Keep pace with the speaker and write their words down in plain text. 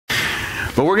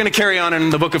But we're going to carry on in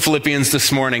the book of Philippians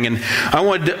this morning, and I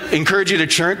would encourage you to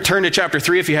turn to chapter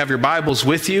 3 if you have your Bibles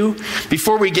with you.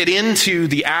 Before we get into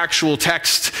the actual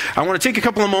text, I want to take a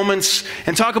couple of moments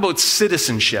and talk about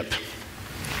citizenship.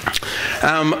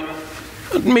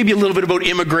 Maybe a little bit about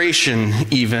immigration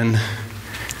even.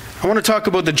 I want to talk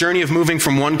about the journey of moving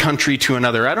from one country to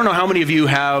another. I don't know how many of you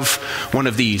have one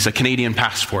of these, a Canadian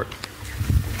passport.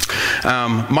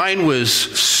 Mine was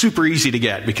super easy to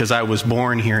get because I was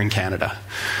born here in Canada.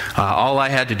 All I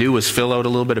had to do was fill out a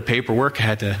little bit of paperwork. I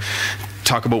had to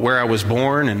talk about where I was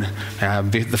born, and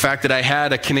the fact that I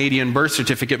had a Canadian birth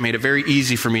certificate made it very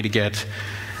easy for me to get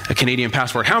a Canadian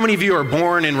passport. How many of you are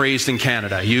born and raised in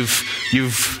Canada?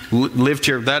 You've lived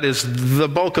here. That is the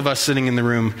bulk of us sitting in the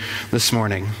room this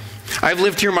morning. I've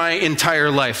lived here my entire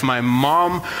life. My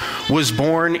mom was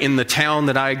born in the town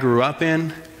that I grew up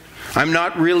in. I'm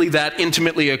not really that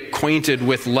intimately acquainted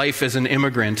with life as an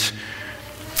immigrant.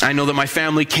 I know that my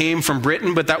family came from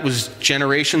Britain, but that was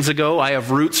generations ago. I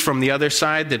have roots from the other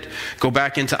side that go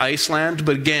back into Iceland,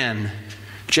 but again,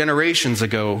 generations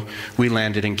ago, we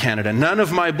landed in Canada. None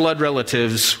of my blood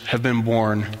relatives have been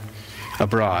born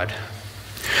abroad.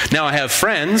 Now, I have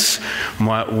friends.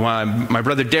 My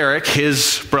brother Derek,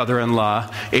 his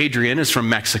brother-in-law Adrian, is from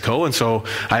Mexico, and so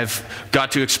I've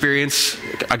got to experience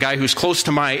a guy who's close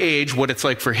to my age, what it's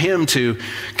like for him to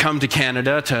come to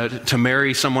Canada, to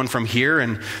marry someone from here,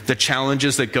 and the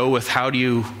challenges that go with how do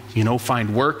you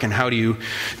find work and how do you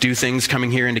do things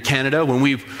coming here into Canada. When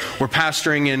we were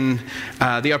pastoring in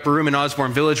the upper room in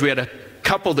Osborne Village, we had a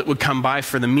couple that would come by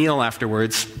for the meal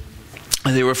afterwards.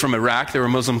 They were from Iraq. They were a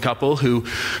Muslim couple who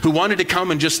wanted to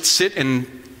come and just sit and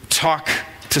talk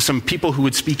to some people who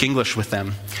would speak English with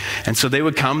them. And so they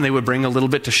would come, they would bring a little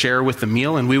bit to share with the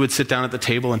meal, and we would sit down at the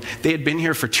table. And they had been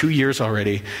here for 2 years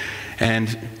already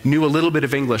and knew a little bit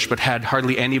of English, but had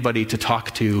hardly anybody to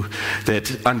talk to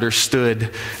that understood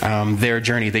their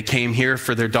journey. They came here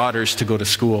for their daughters to go to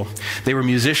school. They were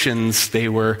musicians. They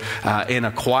were in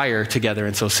a choir together.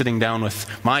 And so sitting down with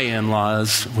my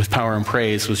in-laws with Power and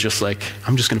Praise was just like,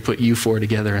 I'm just going to put you four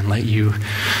together and let you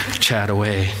chat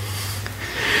away.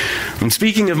 And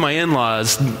speaking of my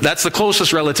in-laws, that's the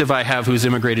closest relative I have who's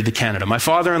immigrated to Canada. My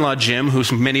father-in-law, Jim, who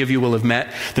many of you will have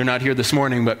met, they're not here this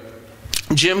morning, but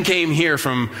Jim came here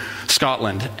from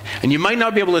Scotland. And you might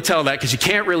not be able to tell that because you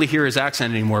can't really hear his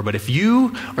accent anymore, but if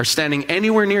you are standing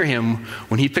anywhere near him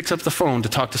when he picks up the phone to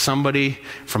talk to somebody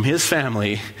from his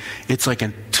family, it's like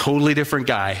a totally different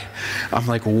guy. I'm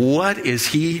like, what is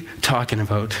he talking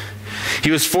about?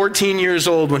 He was 14 years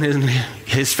old when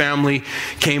his family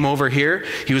came over here.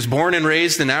 He was born and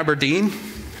raised in Aberdeen.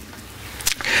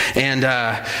 And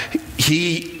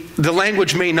the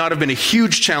language may not have been a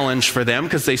huge challenge for them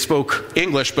because they spoke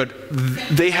English, but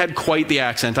they had quite the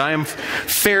accent. I am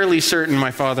fairly certain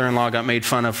my father-in-law got made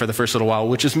fun of for the first little while,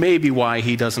 which is maybe why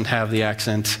he doesn't have the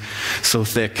accent so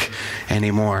thick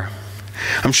anymore.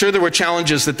 I'm sure there were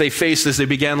challenges that they faced as they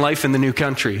began life in the new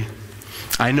country.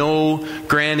 I know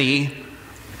Granny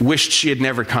wished she had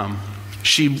never come.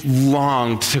 She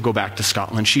longed to go back to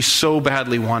Scotland. She so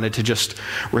badly wanted to just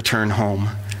return home.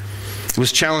 It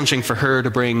was challenging for her to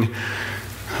bring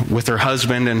with her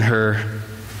husband and her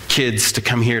kids to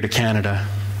come here to Canada.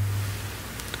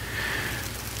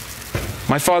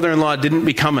 My father-in-law didn't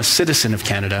become a citizen of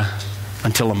Canada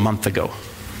until a month ago.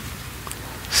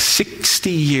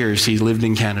 60 years he lived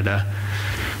in Canada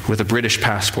with a British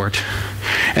passport.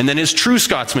 And then his true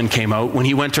Scotsman came out when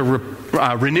he went to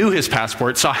renew his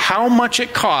passport, saw how much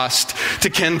it cost to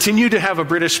continue to have a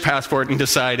British passport, and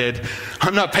decided,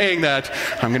 I'm not paying that.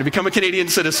 I'm going to become a Canadian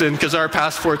citizen because our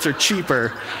passports are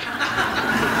cheaper.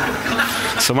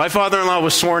 So my father-in-law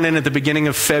was sworn in at the beginning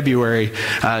of February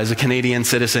as a Canadian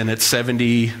citizen at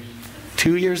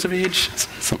 72 years of age,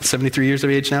 73 years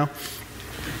of age now.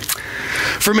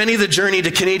 For many, the journey to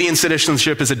Canadian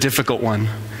citizenship is a difficult one.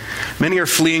 Many are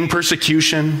fleeing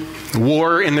persecution,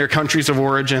 war in their countries of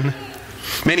origin.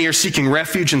 Many are seeking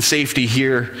refuge and safety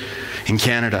here in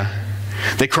Canada.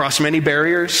 They cross many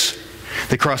barriers.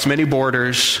 They cross many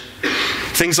borders.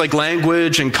 Things like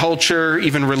language and culture,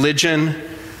 even religion,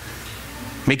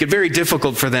 make it very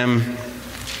difficult for them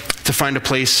to find a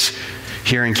place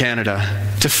here in Canada.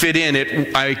 To fit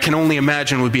in, I can only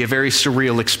imagine would be a very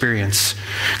surreal experience.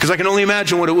 Because I can only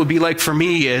imagine what it would be like for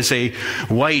me as a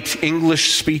white,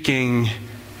 English-speaking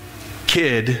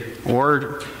kid,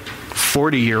 or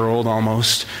 40-year-old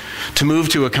almost, to move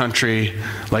to a country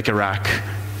like Iraq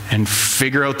and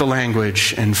figure out the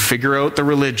language and figure out the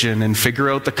religion and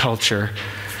figure out the culture.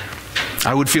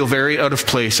 I would feel very out of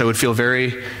place. I would feel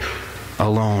very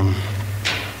alone.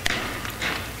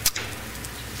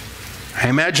 I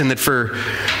imagine that for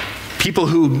people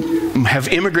who have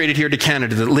immigrated here to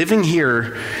Canada, that living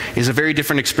here is a very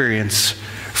different experience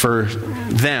for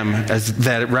them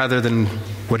rather than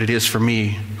what it is for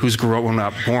me, who's grown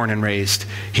up, born and raised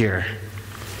here.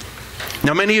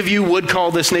 Now, many of you would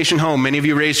call this nation home. Many of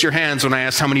you raised your hands when I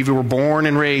asked how many of you were born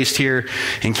and raised here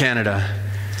in Canada.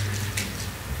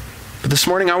 But this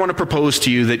morning I want to propose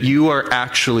to you that you are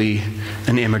actually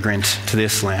an immigrant to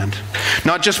this land.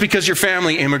 Not just because your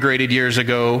family immigrated years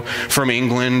ago from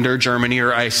England or Germany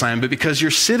or Iceland, but because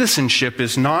your citizenship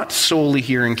is not solely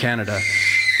here in Canada.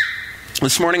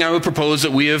 This morning I would propose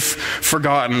that we have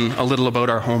forgotten a little about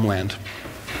our homeland.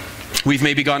 We've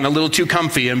maybe gotten a little too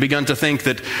comfy and begun to think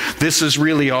that this is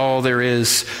really all there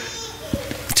is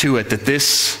to it, that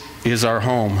this is our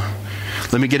home.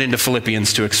 Let me get into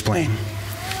Philippians to explain.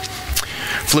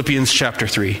 Philippians chapter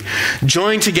 3.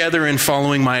 Join together in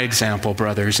following my example,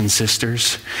 brothers and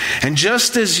sisters. And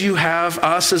just as you have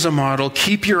us as a model,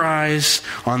 keep your eyes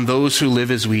on those who live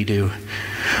as we do.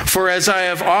 For as I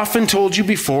have often told you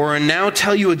before, and now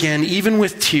tell you again, even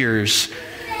with tears,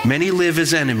 many live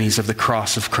as enemies of the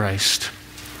cross of Christ.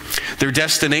 Their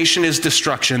destination is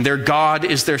destruction. Their God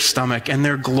is their stomach, and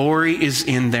their glory is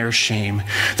in their shame.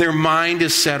 Their mind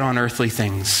is set on earthly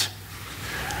things.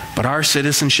 But our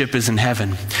citizenship is in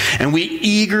heaven, and we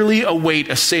eagerly await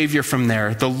a Savior from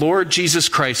there, the Lord Jesus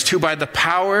Christ, who by the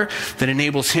power that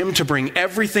enables him to bring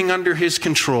everything under his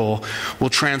control will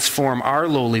transform our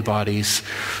lowly bodies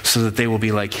so that they will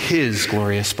be like his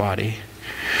glorious body.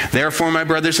 Therefore, my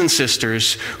brothers and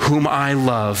sisters, whom I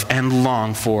love and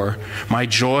long for, my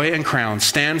joy and crown,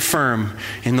 stand firm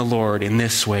in the Lord in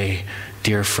this way,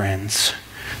 dear friends.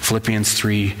 Philippians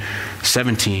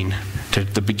 3:17 to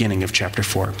the beginning of chapter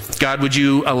 4. God, would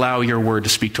you allow your word to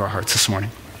speak to our hearts this morning?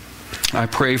 I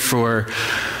pray for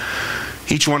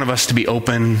each one of us to be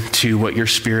open to what your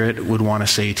Spirit would want to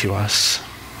say to us.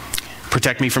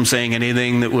 Protect me from saying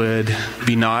anything that would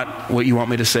be not what you want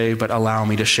me to say, but allow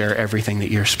me to share everything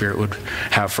that your Spirit would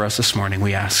have for us this morning,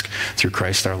 we ask through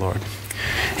Christ our Lord.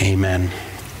 Amen.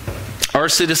 Our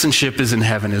citizenship is in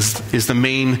heaven is the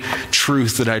main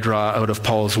truth that I draw out of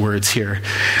Paul's words here.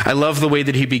 I love the way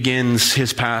that he begins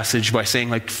his passage by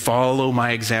saying, follow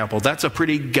my example. That's a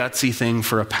pretty gutsy thing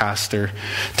for a pastor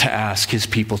to ask his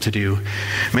people to do.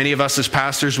 Many of us as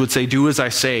pastors would say, do as I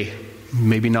say,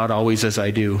 maybe not always as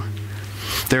I do.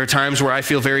 There are times where I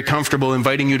feel very comfortable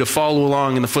inviting you to follow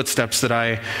along in the footsteps that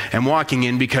I am walking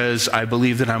in because I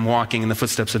believe that I'm walking in the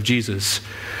footsteps of Jesus.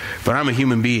 But I'm a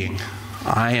human being.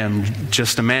 I am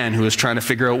just a man who is trying to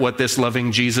figure out what this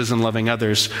loving Jesus and loving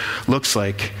others looks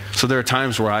like. So there are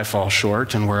times where I fall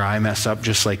short and where I mess up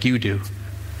just like you do.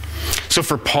 So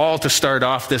for Paul to start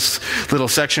off this little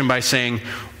section by saying,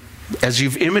 as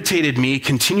you've imitated me,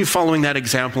 continue following that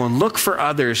example and look for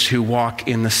others who walk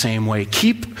in the same way.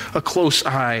 Keep a close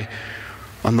eye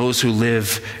on those who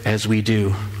live as we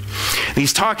do. And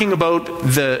he's talking about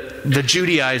the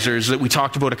Judaizers that we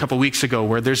talked about a couple weeks ago,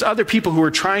 where there's other people who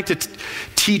are trying to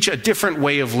teach a different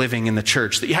way of living in the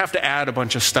church, that you have to add a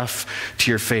bunch of stuff to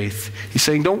your faith. He's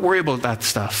saying, don't worry about that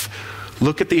stuff.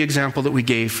 Look at the example that we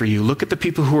gave for you. Look at the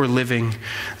people who are living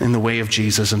in the way of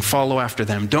Jesus and follow after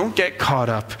them. Don't get caught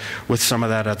up with some of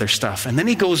that other stuff. And then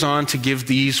he goes on to give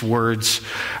these words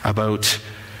about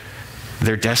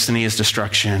their destiny is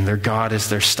destruction, their God is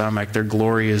their stomach, their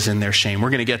glory is in their shame. We're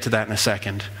going to get to that in a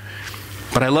second.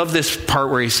 But I love this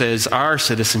part where he says, our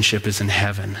citizenship is in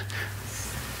heaven.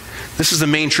 This is the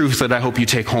main truth that I hope you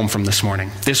take home from this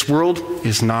morning. This world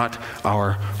is not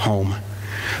our home.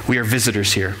 We are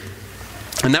visitors here.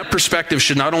 And that perspective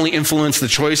should not only influence the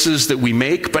choices that we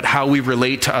make, but how we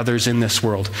relate to others in this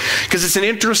world. Because it's an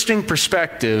interesting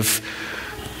perspective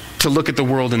to look at the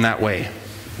world in that way.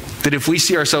 That if we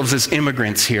see ourselves as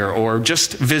immigrants here or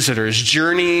just visitors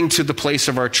journeying to the place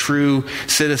of our true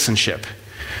citizenship.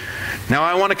 Now,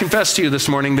 I want to confess to you this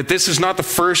morning that this is not the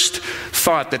first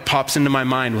thought that pops into my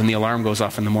mind when the alarm goes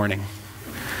off in the morning.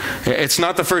 It's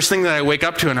not the first thing that I wake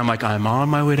up to and I'm like, I'm on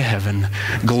my way to heaven.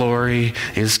 Glory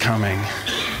is coming.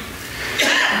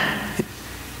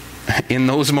 In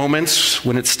those moments,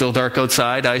 when it's still dark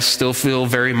outside, I still feel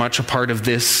very much a part of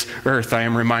this earth. I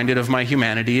am reminded of my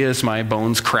humanity as my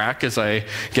bones crack as I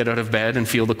get out of bed and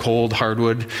feel the cold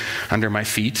hardwood under my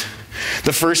feet.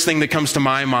 The first thing that comes to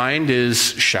my mind is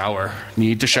shower.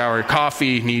 Need to shower.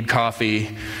 Need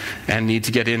coffee, and need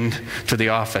to get into the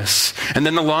office. And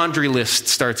then the laundry list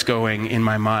starts going in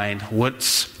my mind.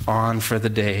 What's on for the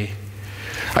day?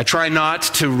 I try not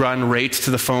to run right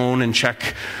to the phone and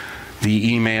check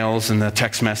the emails and the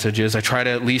text messages. I try to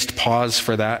at least pause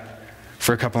for that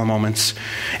for a couple of moments.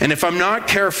 And if I'm not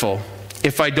careful,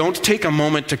 if I don't take a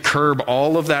moment to curb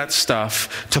all of that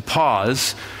stuff, to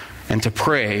pause and to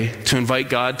pray, to invite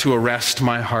God to arrest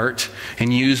my heart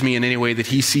and use me in any way that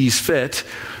he sees fit,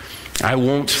 I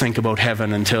won't think about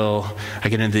heaven until I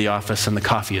get into the office and the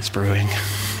coffee is brewing.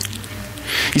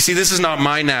 You see, this is not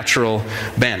my natural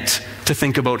bent to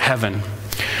think about heaven.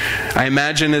 I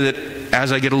imagine that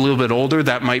as I get a little bit older,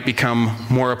 that might become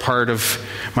more a part of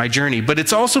my journey. But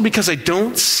it's also because I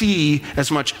don't see as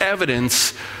much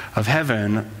evidence of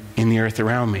heaven in the earth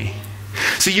around me.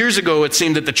 See, years ago, it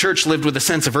seemed that the church lived with a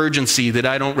sense of urgency that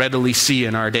I don't readily see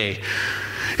in our day.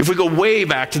 If we go way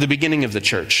back to the beginning of the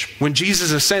church, when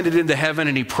Jesus ascended into heaven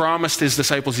and he promised his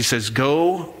disciples, he says,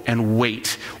 go and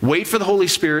wait. Wait for the Holy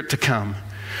Spirit to come,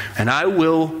 and I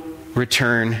will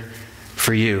return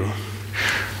for you.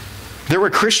 There were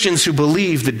Christians who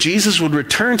believed that Jesus would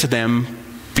return to them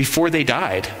before they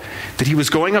died, that he was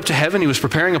going up to heaven, he was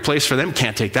preparing a place for them.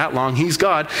 Can't take that long. He's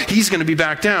God. He's going to be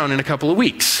back down in a couple of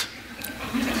weeks.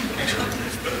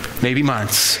 Maybe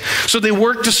months. So they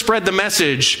worked to spread the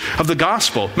message of the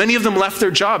gospel. Many of them left their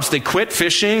jobs. They quit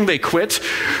fishing, they quit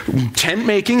tent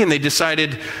making, and they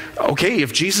decided, okay,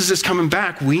 if Jesus is coming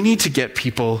back, we need to get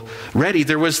people ready.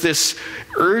 There was this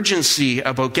urgency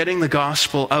about getting the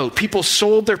gospel out. People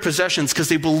sold their possessions because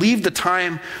they believed the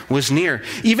time was near.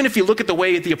 Even if you look at the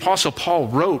way the Apostle Paul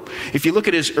wrote, if you look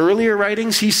at his earlier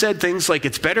writings, he said things like,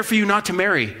 it's better for you not to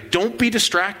marry. Don't be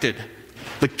distracted.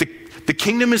 The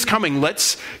kingdom is coming.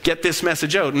 Let's get this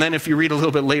message out. And then if you read a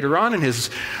little bit later on in his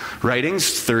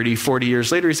writings, 30, 40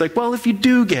 years later, he's like, well, if you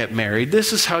do get married,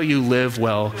 this is how you live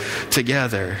well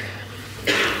together.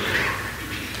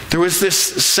 There was this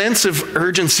sense of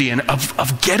urgency and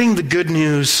of getting the good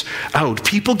news out.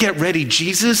 People get ready.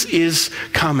 Jesus is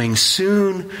coming.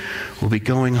 Soon we'll be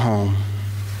going home.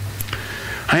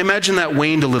 I imagine that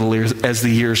waned a little as the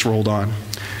years rolled on.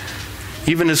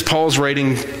 Even as Paul's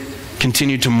writing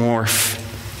continued to morph.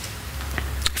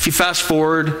 If you fast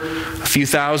forward a few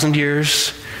thousand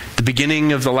years, the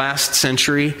beginning of the last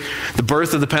century, the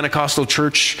birth of the Pentecostal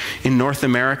church in North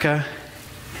America.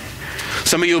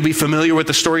 Some of you will be familiar with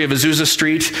the story of Azusa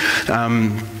Street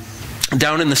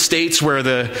down in the States, where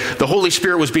the Holy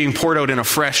Spirit was being poured out in a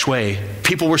fresh way.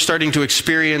 People were starting to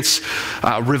experience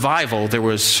revival.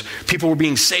 People were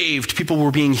being saved. People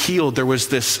were being healed. There was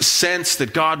this sense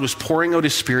that God was pouring out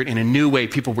his Spirit in a new way.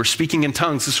 People were speaking in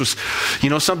tongues. This was,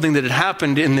 something that had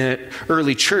happened in the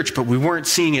early church, but we weren't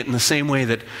seeing it in the same way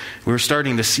that we were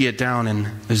starting to see it down in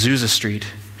Azusa Street.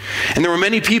 And there were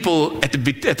many people at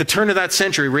the turn of that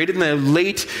century, right in the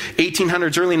late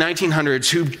 1800s, early 1900s,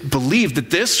 who believed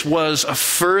that this was a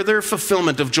further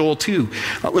fulfillment of Joel 2.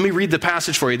 Let me read the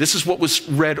passage for you. This is what was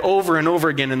read over and over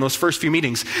again in those first few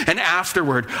meetings. And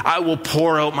afterward, I will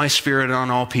pour out my Spirit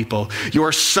on all people.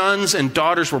 Your sons and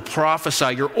daughters will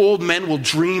prophesy. Your old men will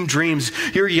dream dreams.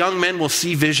 Your young men will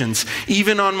see visions.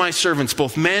 Even on my servants,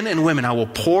 both men and women, I will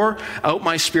pour out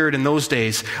my Spirit in those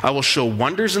days. I will show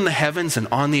wonders in the heavens and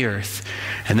on the earth.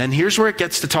 And then here's where it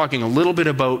gets to talking a little bit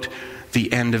about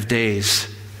the end of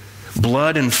days.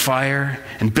 Blood and fire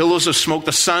and billows of smoke.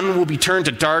 The sun will be turned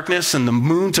to darkness and the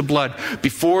moon to blood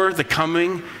before the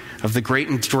coming of the great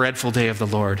and dreadful day of the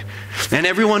Lord. And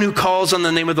everyone who calls on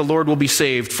the name of the Lord will be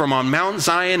saved. From on Mount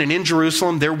Zion and in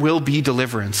Jerusalem there will be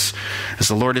deliverance, as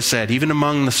the Lord has said, even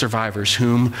among the survivors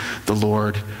whom the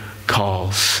Lord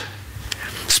calls.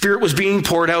 Spirit was being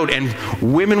poured out, and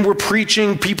women were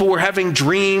preaching, people were having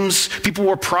dreams, people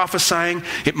were prophesying.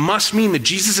 It must mean that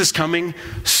Jesus is coming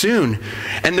soon.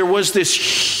 And there was this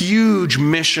huge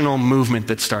missional movement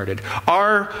that started.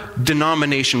 Our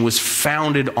denomination was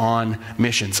founded on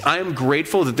missions. I am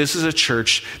grateful that this is a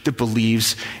church that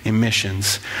believes in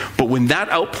missions. But when that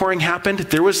outpouring happened,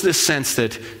 there was this sense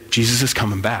that Jesus is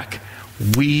coming back.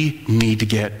 We need to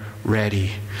get ready.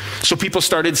 So people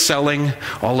started selling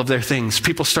all of their things.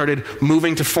 People started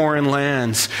moving to foreign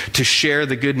lands to share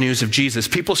the good news of Jesus.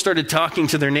 People started talking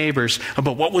to their neighbors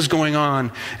about what was going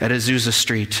on at Azusa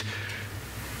Street.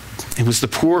 It was the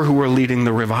poor who were leading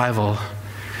the revival.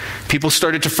 People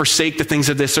started to forsake the things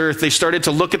of this earth. They started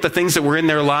to look at the things that were in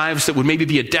their lives that would maybe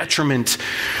be a detriment.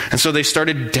 And so they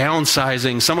started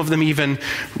downsizing. Some of them even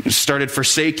started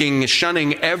forsaking,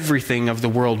 shunning everything of the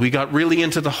world. We got really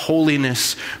into the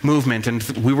holiness movement, and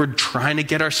we were trying to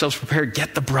get ourselves prepared,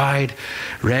 get the bride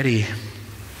ready.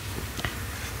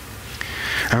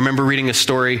 I remember reading a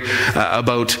story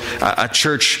about a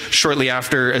church shortly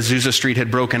after Azusa Street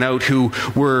had broken out who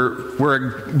were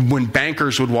when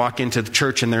bankers would walk into the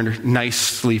church in their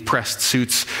nicely pressed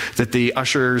suits, that the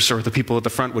ushers or the people at the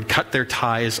front would cut their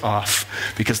ties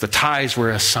off because the ties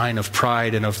were a sign of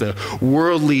pride and of the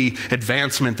worldly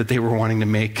advancement that they were wanting to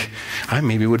make. I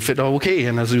maybe would fit okay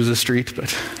in Azusa Street,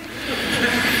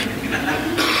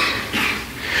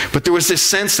 But there was this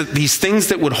sense that these things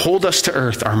that would hold us to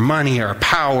earth, our money, our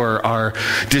power, our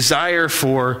desire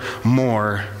for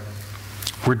more,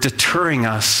 were deterring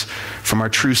us from our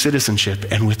true citizenship.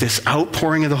 And with this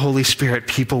outpouring of the Holy Spirit,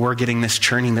 people were getting this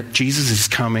churning that Jesus is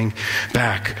coming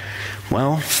back.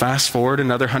 Well, fast forward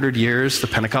another 100 years. The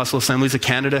Pentecostal Assemblies of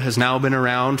Canada has now been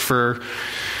around for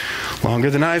longer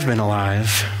than I've been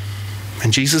alive.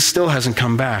 And Jesus still hasn't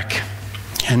come back.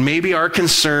 And maybe our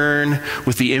concern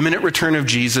with the imminent return of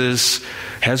Jesus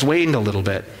has waned a little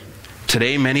bit.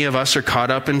 Today, many of us are caught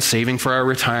up in saving for our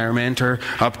retirement or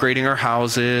upgrading our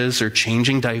houses or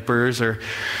changing diapers or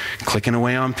clicking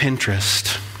away on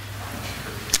Pinterest.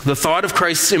 The thought of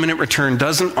Christ's imminent return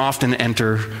doesn't often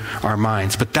enter our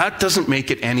minds, but that doesn't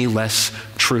make it any less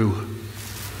true.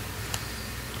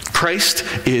 Christ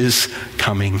is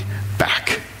coming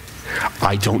back.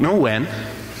 I don't know when,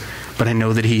 but I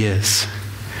know that he is.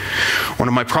 One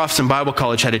of my profs in Bible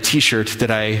college had a t-shirt that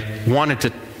I wanted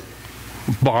to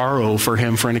borrow for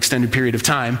him for an extended period of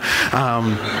time.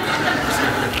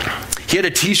 He had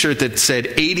a t-shirt that said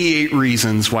 88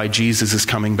 reasons why Jesus is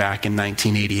coming back in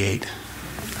 1988.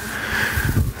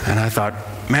 And I thought,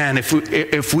 man,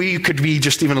 if we could be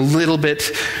just even a little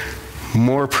bit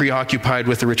more preoccupied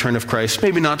with the return of Christ,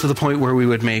 maybe not to the point where we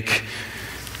would make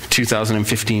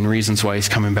 2015 reasons why he's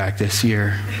coming back this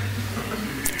year.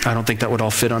 I don't think that would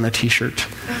all fit on a t-shirt.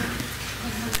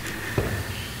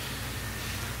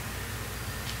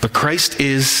 But Christ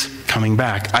is coming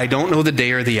back. I don't know the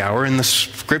day or the hour, and the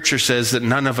scripture says that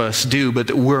none of us do, but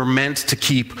that we're meant to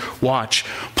keep watch.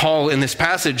 Paul in this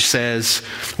passage says,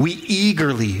 we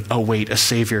eagerly await a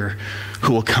Savior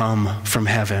who will come from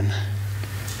heaven.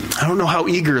 I don't know how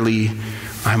eagerly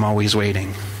I'm always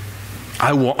waiting.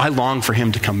 I long for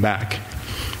him to come back.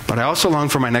 But I also long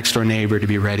for my next door neighbor to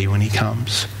be ready when he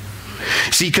comes.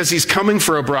 See, because he's coming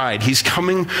for a bride. He's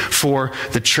coming for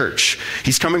the church.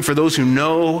 He's coming for those who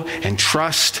know and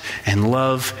trust and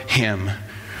love him.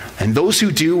 And those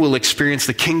who do will experience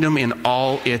the kingdom in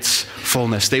all its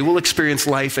fullness. They will experience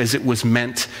life as it was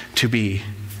meant to be.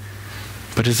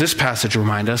 But as this passage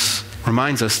reminds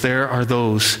us, there are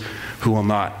those who will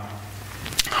not.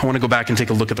 I want to go back and take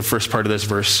a look at the first part of this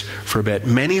verse for a bit.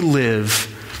 Many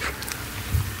live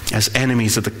as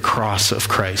enemies of the cross of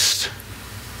Christ.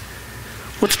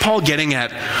 What's Paul getting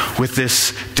at with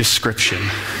this description?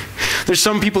 There's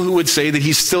some people who would say that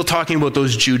he's still talking about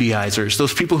those Judaizers,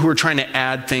 those people who are trying to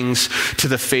add things to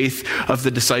the faith of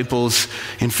the disciples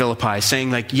in Philippi,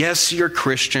 saying like, yes, you're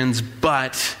Christians,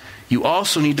 but you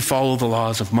also need to follow the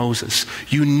laws of Moses.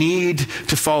 You need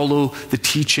to follow the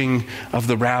teaching of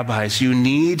the rabbis. You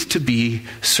need to be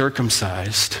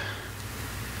circumcised.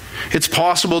 It's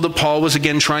possible that Paul was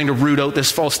again trying to root out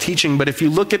this false teaching, but if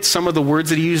you look at some of the words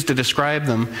that he used to describe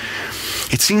them,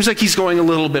 it seems like he's going a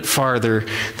little bit farther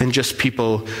than just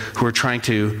people who are trying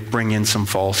to bring in some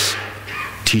false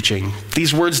teaching.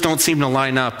 These words don't seem to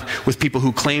line up with people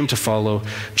who claim to follow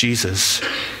Jesus.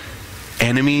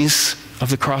 Enemies of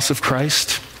the cross of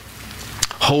Christ,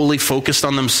 wholly focused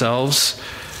on themselves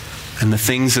and the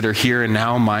things that are here and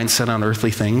now, mindset on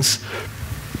earthly things.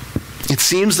 It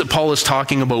seems that Paul is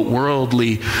talking about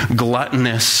worldly,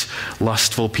 gluttonous,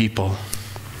 lustful people.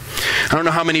 I don't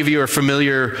know how many of you are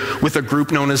familiar with a group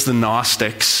known as the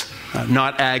Gnostics.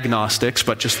 Not agnostics,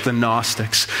 but just the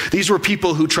Gnostics. These were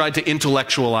people who tried to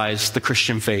intellectualize the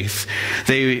Christian faith.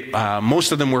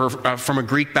 Most of them were from a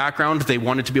Greek background. They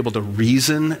wanted to be able to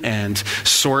reason and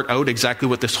sort out exactly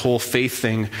what this whole faith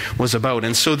thing was about.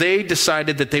 And so they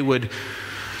decided that they would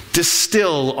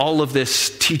distill all of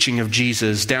this teaching of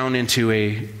Jesus down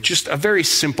into just a very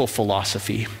simple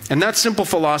philosophy. And that simple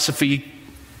philosophy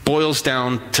boils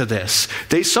down to this.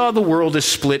 They saw the world as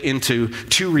split into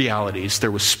two realities.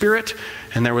 There was spirit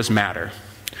and there was matter.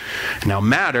 Now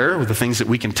matter, or the things that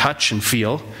we can touch and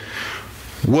feel,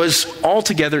 was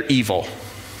altogether evil.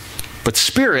 But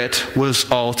spirit was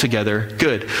altogether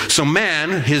good. So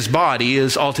man, his body,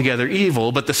 is altogether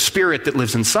evil, but the spirit that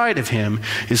lives inside of him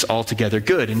is altogether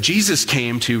good. And Jesus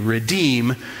came to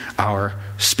redeem our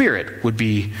spirit, would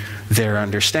be their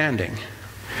understanding.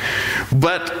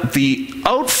 But the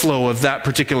outflow of that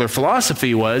particular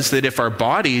philosophy was that if our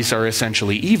bodies are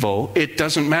essentially evil, it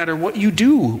doesn't matter what you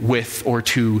do with or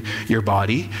to your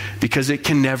body, because it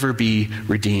can never be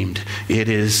redeemed. It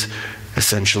is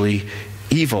essentially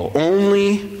evil.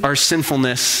 Only our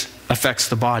sinfulness affects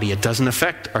the body. It doesn't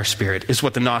affect our spirit, is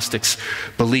what the Gnostics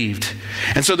believed.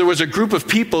 And so there was a group of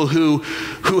people who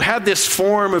had this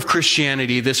form of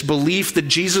Christianity, this belief that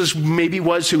Jesus maybe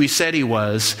was who he said he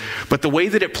was, but the way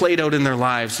that it played out in their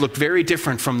lives looked very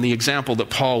different from the example that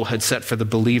Paul had set for the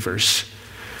believers.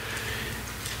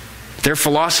 Their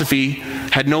philosophy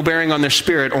had no bearing on their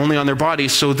spirit, only on their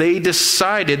bodies, so they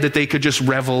decided that they could just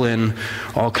revel in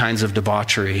all kinds of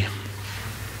debauchery.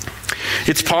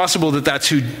 It's possible that that's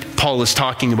who Paul is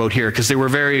talking about here, because they were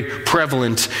very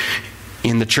prevalent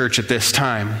in the church at this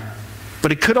time.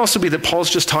 But it could also be that Paul's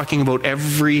just talking about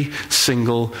every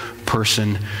single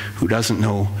person who doesn't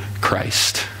know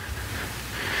Christ.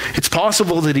 It's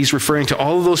possible that he's referring to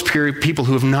all of those people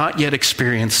who have not yet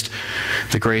experienced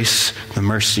the grace, the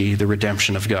mercy, the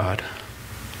redemption of God.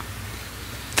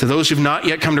 To those who've not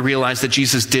yet come to realize that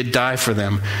Jesus did die for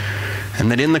them,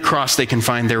 and that in the cross they can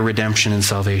find their redemption and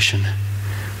salvation.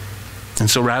 And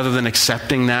so rather than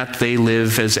accepting that, they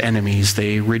live as enemies.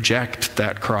 They reject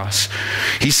that cross.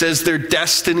 He says their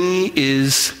destiny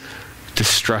is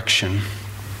destruction.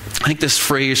 I think this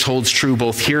phrase holds true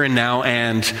both here and now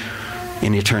and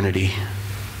in eternity.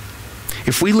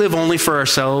 If we live only for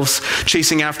ourselves,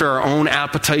 chasing after our own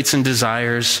appetites and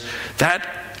desires,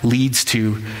 that leads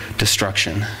to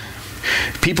destruction.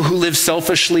 People who live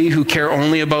selfishly, who care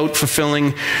only about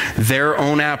fulfilling their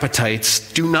own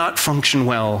appetites, do not function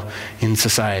well in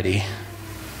society.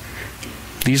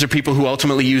 These are people who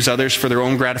ultimately use others for their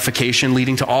own gratification,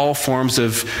 leading to all forms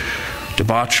of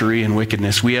debauchery and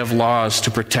wickedness. We have laws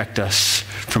to protect us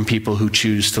from people who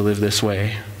choose to live this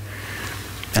way.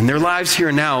 And their lives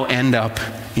here now end up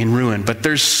in ruin. But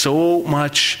there's so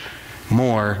much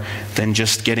more than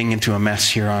just getting into a mess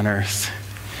here on earth.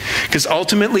 Because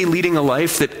ultimately, leading a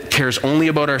life that cares only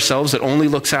about ourselves, that only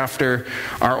looks after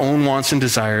our own wants and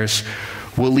desires,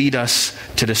 will lead us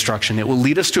to destruction. It will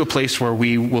lead us to a place where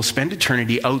we will spend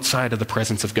eternity outside of the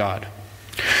presence of God.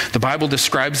 The Bible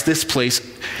describes this place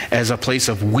as a place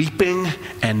of weeping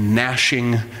and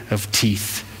gnashing of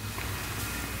teeth.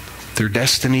 Their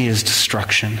destiny is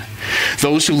destruction.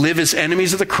 Those who live as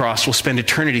enemies of the cross will spend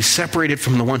eternity separated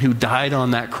from the one who died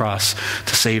on that cross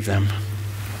to save them.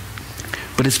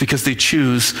 But it's because they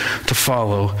choose to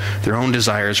follow their own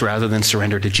desires rather than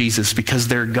surrender to Jesus, because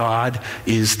their God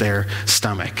is their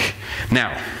stomach.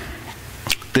 Now,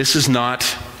 this is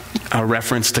not a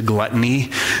reference to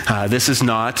gluttony. This is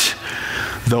not,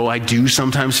 though I do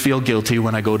sometimes feel guilty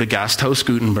when I go to Gasthaus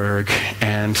Gutenberg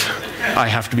and I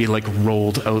have to be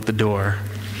rolled out the door.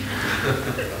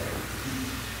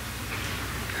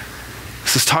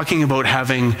 This is talking about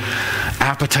having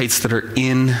appetites that are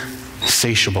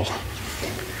insatiable,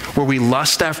 where we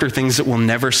lust after things that will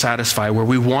never satisfy, where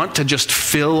we want to just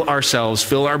fill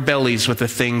our bellies with the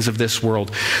things of this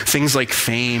world. Things like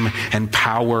fame and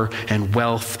power and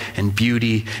wealth and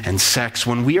beauty and sex.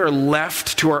 When we are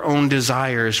left to our own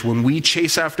desires, when we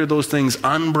chase after those things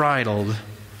unbridled,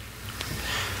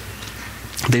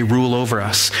 they rule over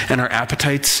us, and our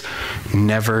appetites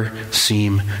never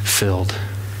seem filled.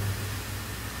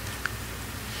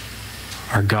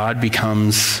 Our God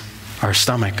becomes our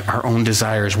stomach, our own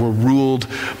desires. We're ruled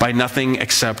by nothing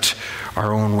except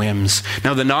our own whims.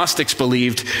 Now, the Gnostics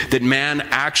believed that man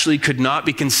actually could not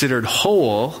be considered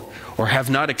whole or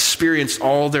have not experienced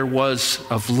all there was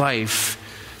of life.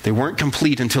 They weren't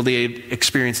complete until they had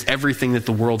experienced everything that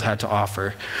the world had to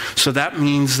offer. So that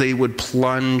means they would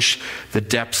plunge the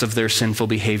depths of their sinful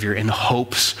behavior in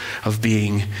hopes of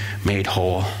being made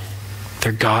whole.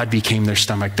 Their God became their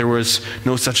stomach. There was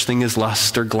no such thing as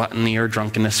lust or gluttony or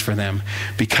drunkenness for them,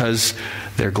 because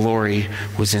their glory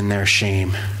was in their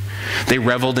shame. They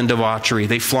reveled in debauchery.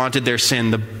 They flaunted their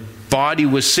sin. The body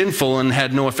was sinful and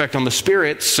had no effect on the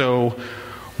spirit, so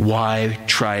why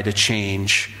try to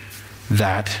change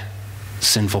that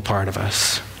sinful part of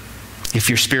us? If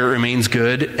your spirit remains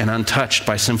good and untouched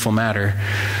by sinful matter,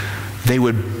 they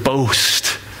would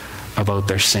boast about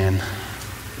their sin.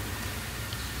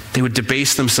 They would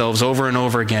debase themselves over and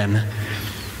over again.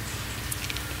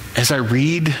 As I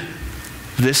read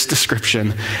this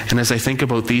description and as I think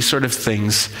about these sort of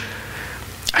things,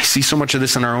 I see so much of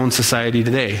this in our own society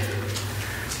today,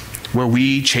 where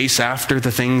we chase after the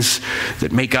things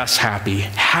that make us happy.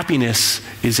 Happiness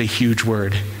is a huge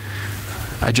word.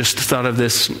 I just thought of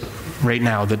this right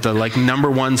now, that the number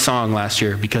one song last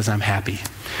year, Because I'm Happy.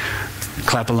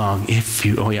 Clap along if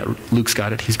you, oh yeah, Luke's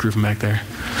got it. He's grooving back there.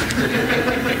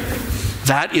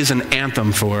 That is an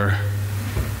anthem for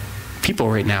people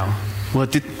right now. Well,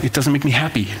 it doesn't make me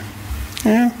happy.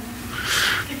 Yeah.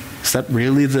 Is that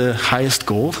really the highest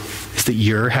goal? Is that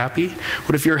you're happy?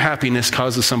 What if your happiness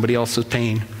causes somebody else's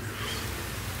pain?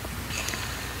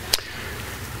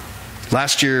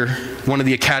 Last year, one of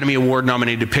the Academy Award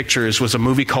nominated pictures was a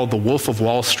movie called The Wolf of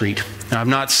Wall Street. Now, I've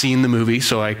not seen the movie,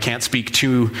 so I can't speak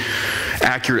too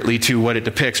accurately to what it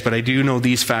depicts, but I do know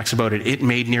these facts about it. It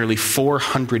made nearly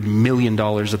 $400 million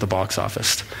at the box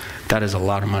office. That is a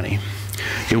lot of money.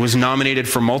 It was nominated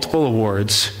for multiple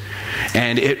awards,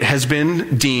 and it has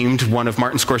been deemed one of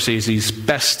Martin Scorsese's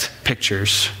best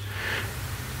pictures.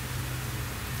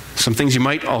 Some things you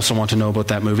might also want to know about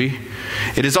that movie.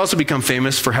 It has also become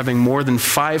famous for having more than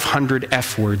 500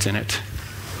 F words in it.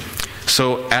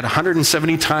 So at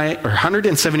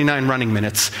 179 running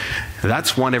minutes,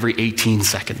 that's one every 18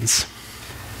 seconds.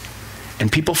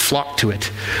 And people flock to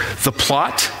it. The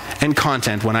plot and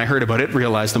content, when I heard about it,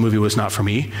 realized the movie was not for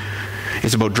me.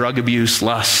 It's about drug abuse,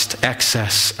 lust,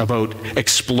 excess, about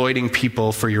exploiting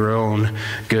people for your own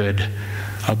good,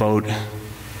 about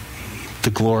the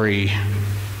glory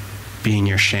being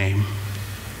your shame.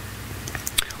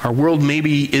 Our world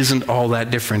maybe isn't all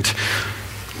that different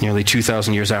nearly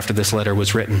 2,000 years after this letter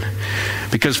was written.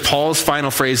 Because Paul's final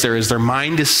phrase there is, their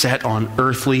mind is set on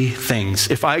earthly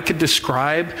things. If I could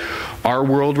describe our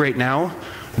world right now,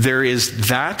 there is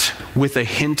that with a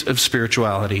hint of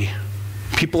spirituality.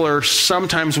 People are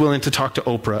sometimes willing to talk to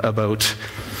Oprah about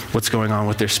what's going on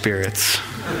with their spirits.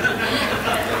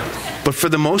 But for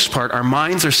the most part, our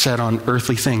minds are set on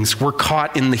earthly things. We're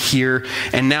caught in the here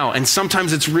and now. And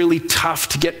sometimes it's really tough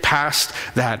to get past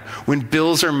that. When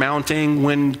bills are mounting,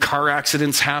 when car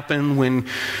accidents happen, when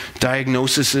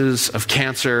diagnoses of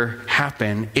cancer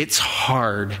happen, it's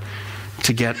hard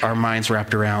to get our minds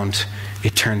wrapped around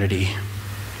eternity.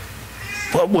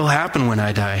 What will happen when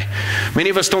I die? Many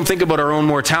of us don't think about our own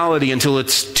mortality until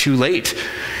it's too late.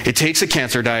 It takes a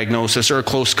cancer diagnosis or a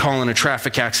close call in a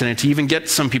traffic accident to even get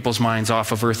some people's minds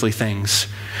off of earthly things.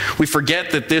 We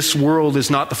forget that this world is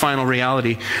not the final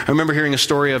reality. I remember hearing a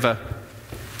story of a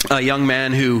young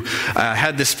man who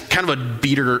had this kind of a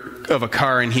beater of a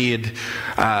car, and he had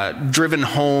driven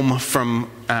home from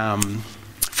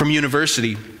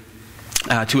university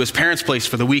to his parents' place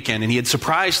for the weekend, and he had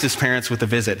surprised his parents with a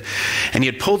visit. And he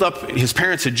had pulled up, his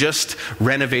parents had just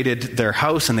renovated their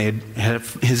house, and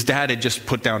his dad had just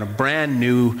put down a brand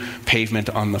new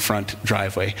pavement on the front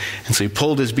driveway. And so he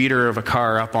pulled his beater of a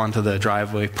car up onto the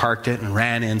driveway, parked it, and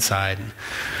ran inside. And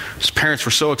his parents were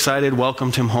so excited,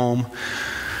 welcomed him home.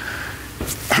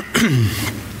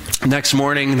 Next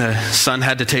morning, the son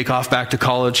had to take off back to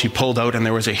college. He pulled out, and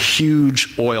there was a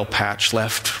huge oil patch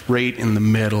left right in the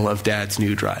middle of Dad's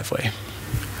new driveway.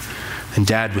 And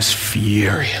Dad was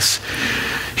furious.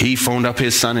 He phoned up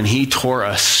his son, and he tore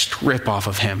a strip off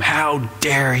of him. How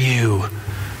dare you?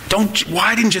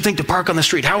 Why didn't you think to park on the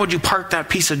street? How would you park that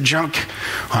piece of junk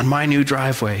on my new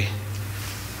driveway?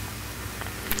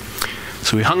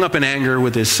 So he hung up in anger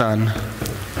with his son.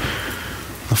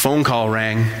 The phone call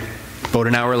rang about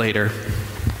an hour later,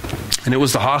 and it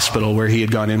was the hospital where he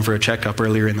had gone in for a checkup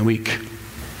earlier in the week.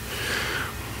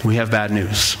 We have bad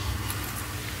news.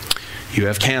 You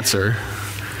have cancer.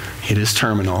 It is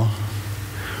terminal.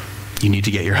 You need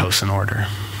to get your house in order.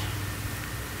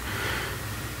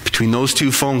 Between those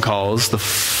two phone calls, the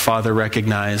father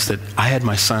recognized that I had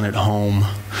my son at home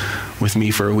with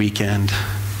me for a weekend,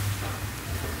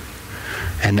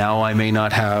 and now I may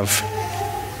not have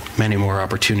many more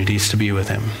opportunities to be with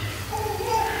him.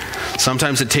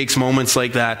 Sometimes it takes moments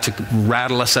like that to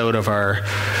rattle us out of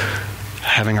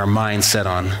having our minds set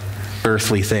on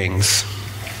earthly things.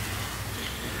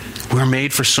 We're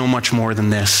made for so much more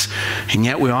than this, and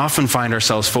yet we often find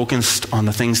ourselves focused on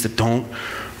the things that don't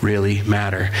really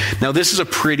matter. Now, this is a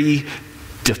pretty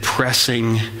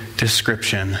depressing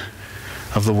description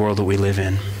of the world that we live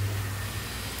in.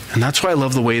 And that's why I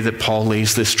love the way that Paul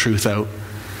lays this truth out.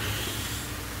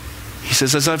 He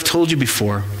says, as I've told you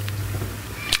before,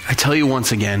 I tell you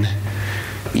once again,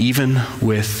 even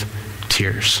with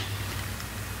tears.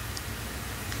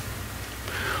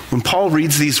 When Paul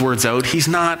reads these words out, he's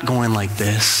not going like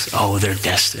this, oh, their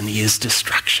destiny is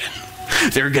destruction.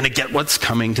 They're going to get what's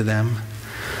coming to them.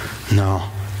 No.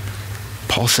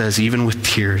 Paul says, even with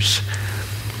tears.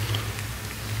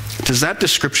 Does that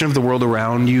description of the world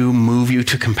around you move you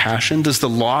to compassion? Does the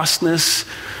lostness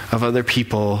of other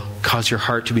people cause your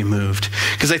heart to be moved?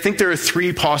 Because I think there are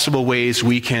three possible ways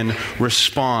we can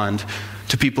respond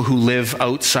to people who live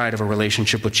outside of a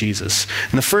relationship with Jesus.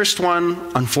 And the first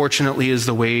one, unfortunately, is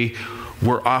the way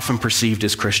we're often perceived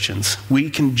as Christians. We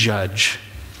can judge.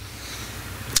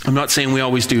 I'm not saying we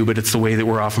always do, but it's the way that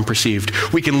we're often perceived.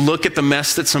 We can look at the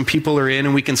mess that some people are in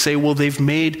and we can say, well, they've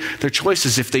made their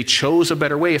choices. If they chose a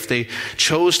better way, if they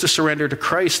chose to surrender to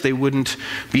Christ, they wouldn't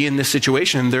be in this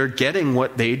situation. They're getting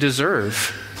what they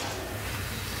deserve.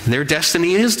 Their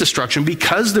destiny is destruction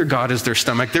because their God is their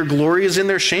stomach. Their glory is in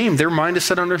their shame. Their mind is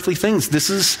set on earthly things.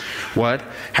 This is what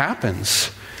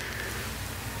happens.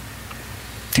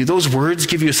 Do those words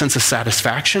give you a sense of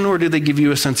satisfaction, or do they give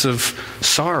you a sense of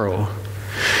sorrow?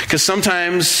 Because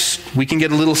sometimes we can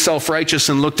get a little self-righteous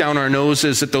and look down our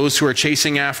noses at those who are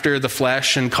chasing after the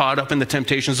flesh and caught up in the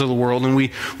temptations of the world, and we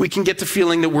can get the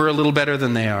feeling that we're a little better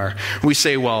than they are. We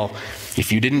say, well,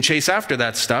 if you didn't chase after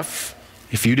that stuff,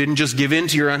 if you didn't just give in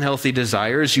to your unhealthy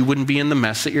desires, you wouldn't be in the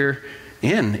mess that you're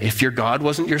in. If your God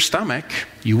wasn't your stomach,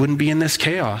 you wouldn't be in this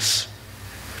chaos.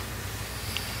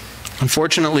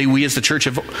 Unfortunately, we as the church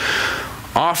have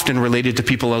often related to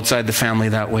people outside the family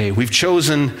that way. We've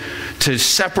chosen to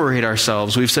separate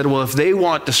ourselves. We've said, well, if they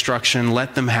want destruction,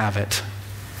 let them have it.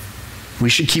 We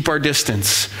should keep our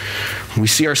distance. We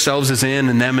see ourselves as in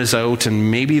and them as out, and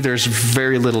maybe there's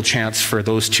very little chance for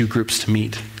those two groups to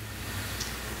meet.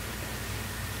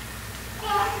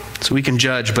 So we can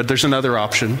judge, but there's another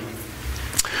option.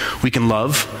 We can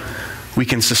love. We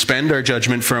can suspend our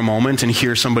judgment for a moment and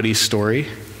hear somebody's story.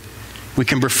 We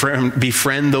can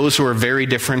befriend those who are very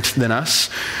different than us,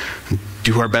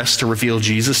 do our best to reveal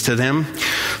Jesus to them.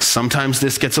 Sometimes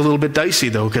this gets a little bit dicey,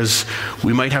 though, because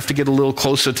we might have to get a little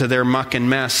closer to their muck and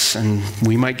mess, and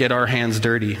we might get our hands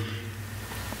dirty.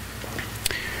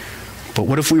 But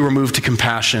what if we were moved to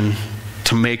compassion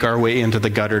to make our way into the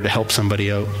gutter to help somebody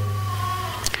out?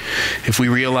 If we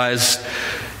realized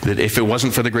that if it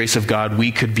wasn't for the grace of God,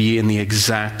 we could be in the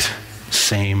exact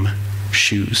same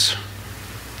shoes.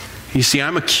 You see,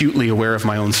 I'm acutely aware of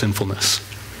my own sinfulness.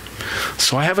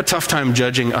 So I have a tough time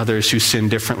judging others who sin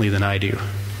differently than I do.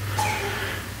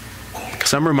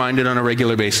 Because I'm reminded on a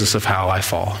regular basis of how I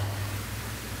fall.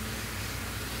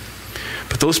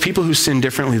 But those people who sin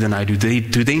differently than I do,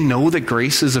 do they know that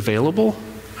grace is available?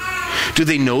 Do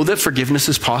they know that forgiveness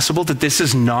is possible, that this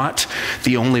is not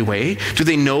the only way? Do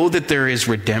they know that there is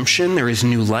redemption, there is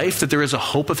new life, that there is a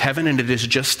hope of heaven, and it is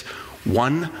just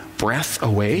one breath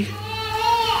away?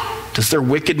 Does their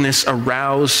wickedness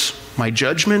arouse my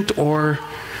judgment or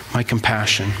my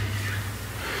compassion?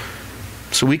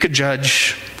 So we could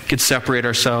judge, we could separate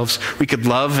ourselves, we could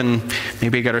love and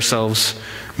maybe get ourselves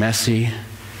messy.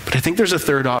 But I think there's a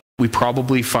third option we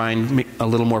probably find a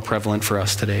little more prevalent for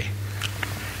us today.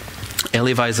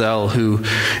 Elie Wiesel, who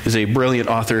is a brilliant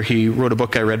author, he wrote a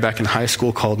book I read back in high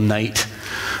school called Night.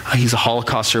 He's a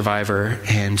Holocaust survivor,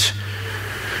 and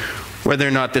whether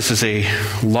or not this is a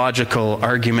logical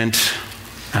argument,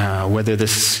 whether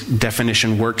this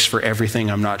definition works for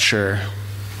everything, I'm not sure.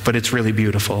 But it's really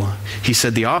beautiful. He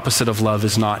said the opposite of love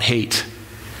is not hate,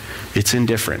 it's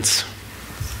indifference.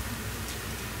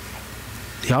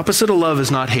 The opposite of love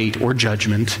is not hate or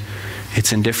judgment,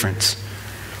 it's indifference.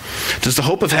 Does the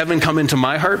hope of heaven come into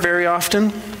my heart very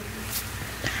often?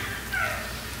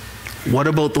 What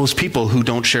about those people who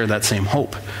don't share that same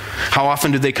hope? How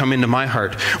often do they come into my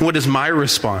heart? What is my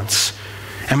response?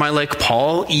 Am I like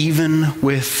Paul, even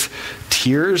with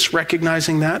tears,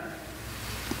 recognizing that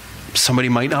somebody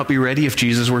might not be ready if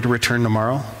Jesus were to return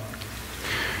tomorrow?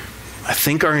 I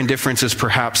think our indifference is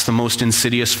perhaps the most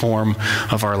insidious form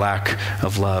of our lack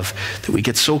of love. That we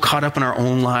get so caught up in our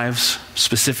own lives,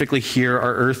 specifically here,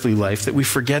 our earthly life, that we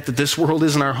forget that this world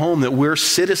isn't our home, that we're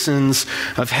citizens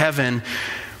of heaven,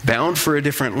 bound for a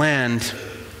different land,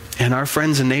 and our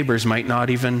friends and neighbors might not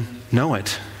even know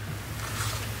it.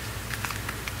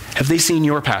 Have they seen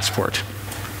your passport?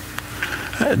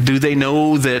 Do they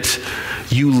know that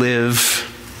you live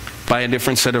by a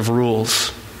different set of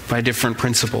rules, by different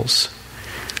principles?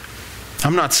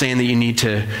 I'm not saying that you need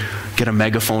to get a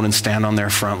megaphone and stand on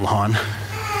their front lawn.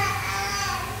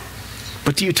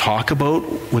 But do you talk about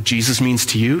what Jesus means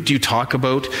to you? Do you talk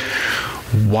about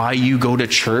why you go to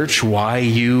church, why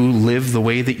you live the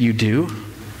way that you do?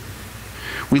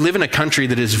 We live in a country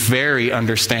that is very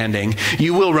understanding.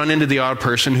 You will run into the odd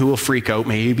person who will freak out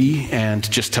maybe and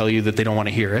just tell you that they don't want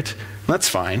to hear it. That's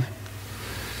fine.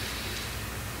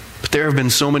 But there have been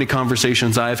so many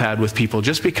conversations I've had with people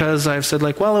just because I've said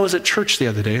like, well, I was at church the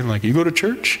other day. And like, you go to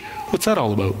church? What's that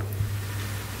all about?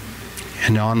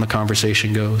 And on the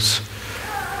conversation goes.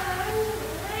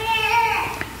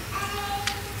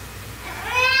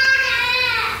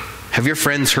 Have your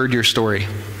friends heard your story?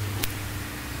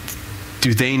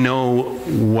 Do they know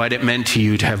what it meant to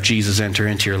you to have Jesus enter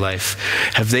into your life?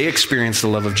 Have they experienced the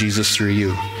love of Jesus through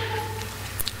you?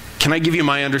 Can I give you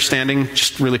my understanding,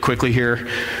 just really quickly here,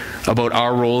 about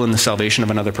our role in the salvation of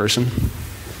another person?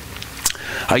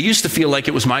 I used to feel like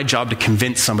it was my job to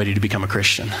convince somebody to become a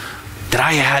Christian, that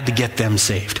I had to get them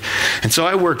saved. And so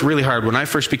I worked really hard. When I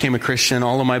first became a Christian,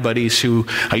 all of my buddies who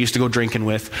I used to go drinking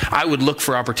with, I would look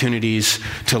for opportunities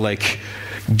to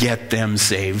get them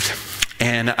saved.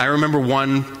 And I remember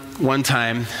one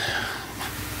time,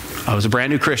 I was a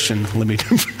brand new Christian. Let me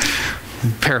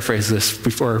paraphrase this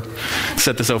before I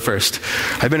set this out first.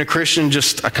 I've been a Christian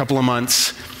just a couple of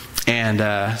months, and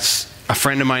a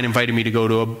friend of mine invited me to go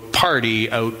to a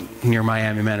party out near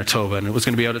Miami, Manitoba, and it was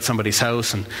going to be out at somebody's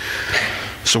house. And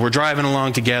so we're driving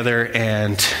along together,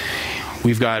 and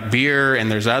we've got beer,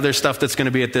 and there's other stuff that's going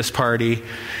to be at this party.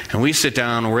 And we sit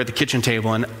down, and we're at the kitchen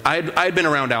table, and I'd been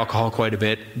around alcohol quite a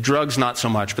bit, drugs not so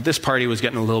much, but this party was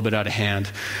getting a little bit out of hand.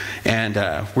 And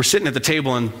we're sitting at the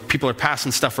table, and people are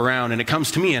passing stuff around, and it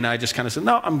comes to me, and I just kind of said,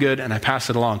 no, I'm good, and I pass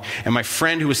it along. And my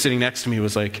friend who was sitting next to me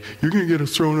was like, you're going to get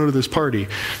us thrown out of this party.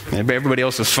 And everybody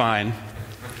else was fine.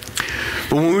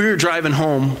 But when we were driving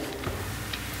home,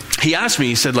 he asked me,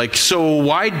 he said, so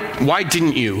why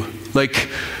didn't you?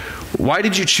 Why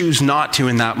did you choose not to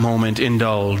in that moment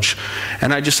indulge?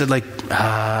 And I just said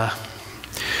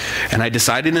and I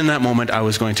decided in that moment I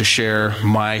was going to share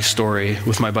my story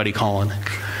with my buddy Colin.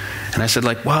 And I said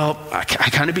well, I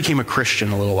kind of became a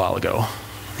Christian a little while ago.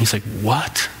 He's like,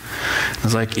 what? I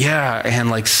was like, yeah,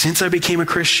 and since I became a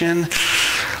Christian,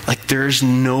 there's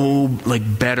no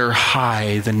better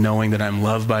high than knowing that I'm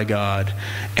loved by God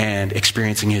and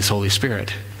experiencing His Holy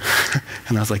Spirit.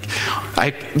 And I was like,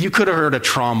 you could have heard a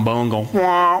trombone go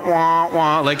wah wah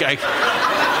wah.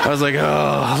 I was like,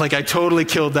 oh, I totally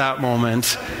killed that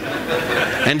moment.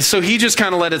 And so he just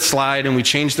kind of let it slide, and we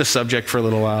changed the subject for a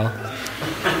little while.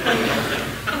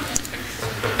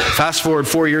 Fast forward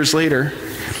 4 years later,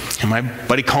 and my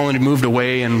buddy Colin had moved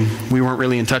away, and we weren't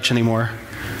really in touch anymore.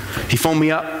 He phoned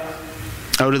me up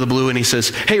out of the blue, and he says,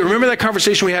 hey, remember that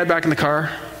conversation we had back in the car?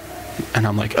 And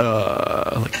I'm like,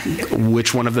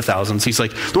 which one of the thousands? He's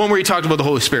like, the one where you talked about the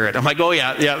Holy Spirit. I'm like, oh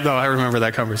yeah, no, I remember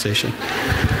that conversation.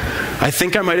 I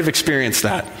think I might have experienced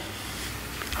that.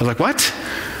 I was like, what?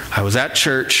 I was at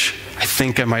church. I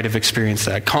think I might have experienced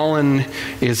that. Colin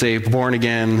is a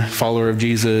born-again follower of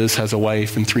Jesus, has a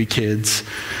wife and 3 kids.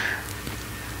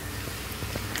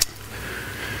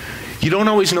 You don't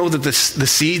always know that the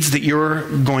seeds that you're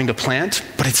going to plant,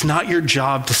 but it's not your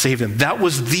job to save them. That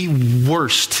was the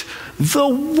worst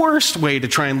way to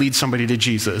try and lead somebody to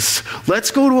Jesus.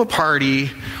 Let's go to a party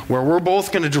where we're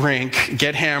both going to drink,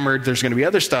 get hammered. There's going to be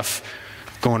other stuff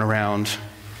going around.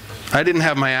 I didn't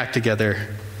have my act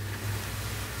together.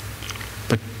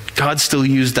 But God still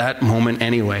used that moment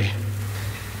anyway.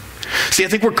 See, I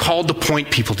think we're called to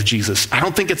point people to Jesus. I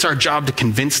don't think it's our job to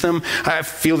convince them. I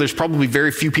feel there's probably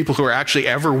very few people who are actually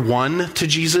ever won to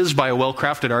Jesus by a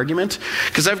well-crafted argument,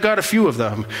 because I've got a few of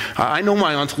them. I know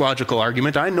my ontological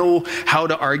argument. I know how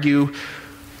to argue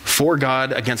for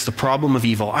God against the problem of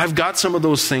evil. I've got some of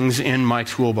those things in my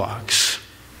toolbox.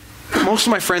 Most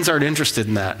of my friends aren't interested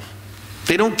in that.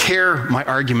 They don't care my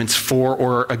arguments for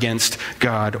or against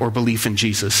God or belief in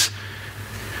Jesus.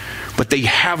 But they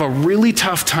have a really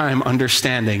tough time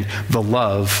understanding the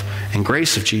love and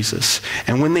grace of Jesus.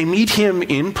 And when they meet Him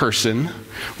in person,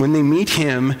 when they meet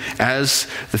Him as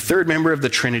the third member of the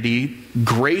Trinity,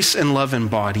 grace and love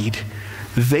embodied,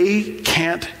 they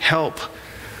can't help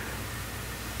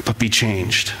but be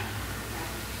changed.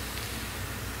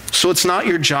 So it's not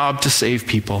your job to save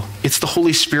people. It's the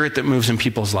Holy Spirit that moves in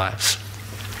people's lives.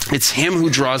 It's Him who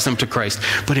draws them to Christ,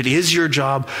 but it is your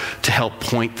job to help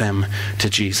point them to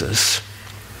Jesus.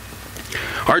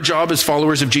 Our job as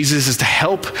followers of Jesus is to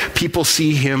help people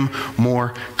see Him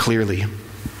more clearly.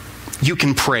 You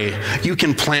can pray, you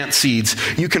can plant seeds,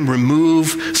 you can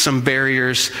remove some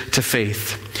barriers to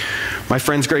faith. My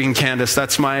friends Greg and Candace,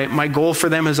 that's my goal for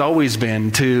them has always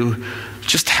been to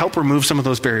just help remove some of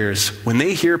those barriers. When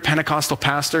they hear Pentecostal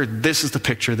pastor, this is the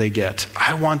picture they get.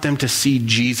 I want them to see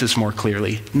Jesus more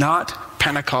clearly, not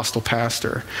Pentecostal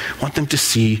pastor. I want them to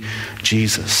see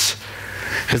Jesus.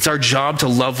 It's our job to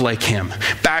love like Him.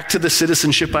 Back to the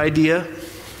citizenship idea.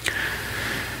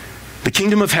 The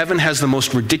kingdom of heaven has the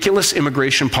most ridiculous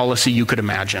immigration policy you could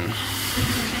imagine.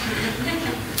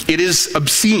 It is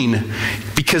obscene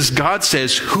because God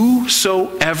says,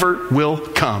 whosoever will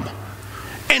come.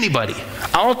 Anybody.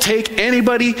 I'll take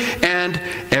anybody and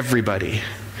everybody.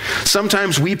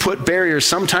 Sometimes we put barriers.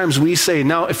 Sometimes we say,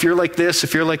 no, if you're like this,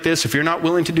 if you're like this, if you're not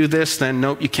willing to do this, then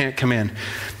nope, you can't come in.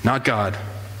 Not God.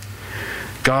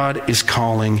 God is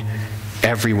calling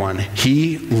everyone.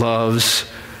 He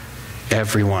loves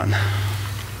everyone.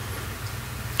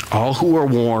 all who are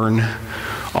worn,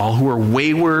 all who are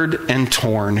wayward and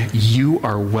torn, you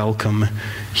are welcome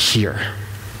here.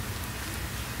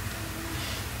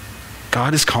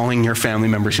 God is calling your family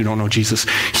members who don't know Jesus.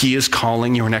 He is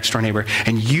calling your next door neighbor.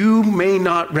 And you may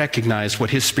not recognize what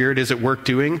his Spirit is at work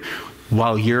doing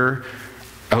while you're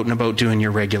out and about doing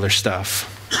your regular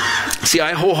stuff. See,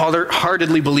 I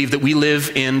wholeheartedly believe that we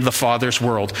live in the Father's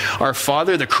world. Our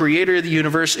Father, the creator of the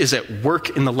universe, is at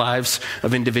work in the lives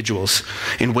of individuals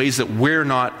in ways that we're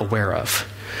not aware of.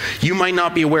 You might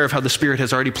not be aware of how the Spirit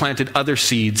has already planted other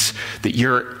seeds that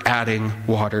you're adding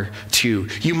water to.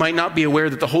 You might not be aware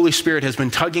that the Holy Spirit has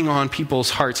been tugging on people's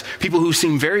hearts, people who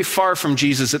seem very far from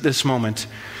Jesus at this moment.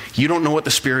 You don't know what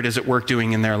the Spirit is at work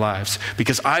doing in their lives,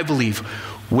 because I believe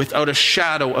without a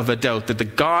shadow of a doubt that the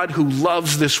God who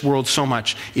loves this world so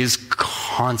much is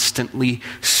constantly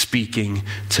speaking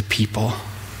to people.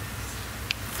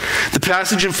 The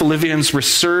passage in Philippians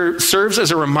serves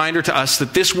as a reminder to us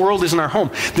that this world isn't our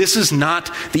home. This is not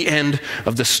the end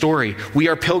of the story. We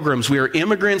are pilgrims. We are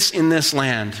immigrants in this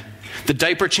land. The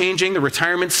diaper changing, the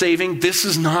retirement saving, this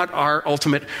is not our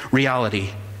ultimate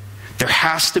reality. There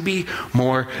has to be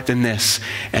more than this.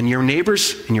 And your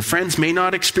neighbors and your friends may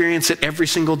not experience it every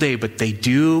single day, but they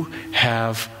do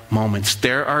have moments.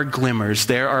 There are glimmers.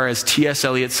 There are, as T.S.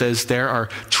 Eliot says, there are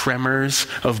tremors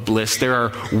of bliss. There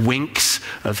are winks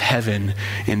of heaven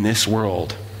in this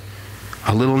world.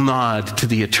 A little nod to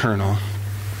the eternal.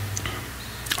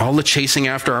 All the chasing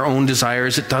after our own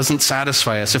desires, it doesn't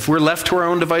satisfy us. If we're left to our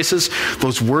own devices,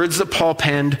 those words that Paul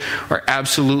penned are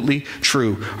absolutely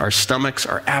true. Our stomachs,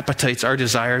 our appetites, our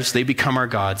desires, they become our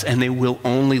gods, and they will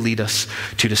only lead us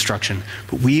to destruction.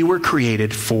 But we were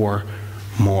created for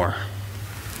more.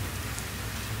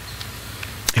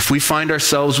 If we find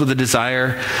ourselves with a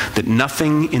desire that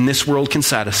nothing in this world can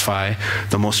satisfy,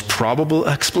 the most probable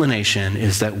explanation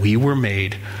is that we were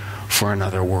made for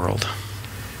another world.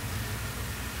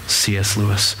 C.S.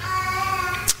 Lewis.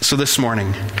 So this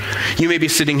morning, you may be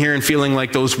sitting here and feeling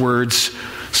like those words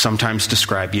sometimes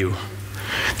describe you.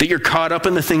 That you're caught up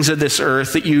in the things of this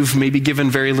earth, that you've maybe given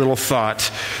very little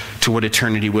thought to what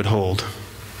eternity would hold.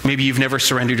 Maybe you've never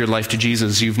surrendered your life to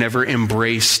Jesus. You've never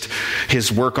embraced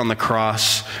his work on the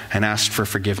cross and asked for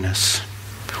forgiveness.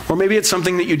 Or maybe it's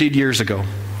something that you did years ago.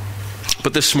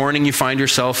 But this morning you find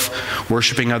yourself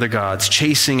worshiping other gods,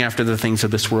 chasing after the things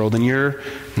of this world, and you're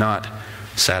not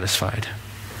satisfied.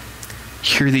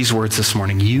 Hear these words this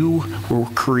morning. You were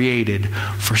created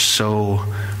for so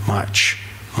much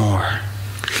more.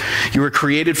 You were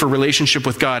created for relationship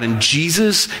with God, and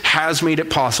Jesus has made it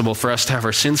possible for us to have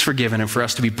our sins forgiven and for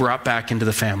us to be brought back into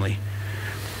the family.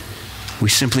 We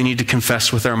simply need to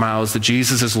confess with our mouths that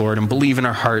Jesus is Lord and believe in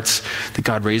our hearts that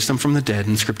God raised him from the dead,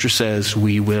 and Scripture says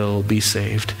we will be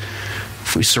saved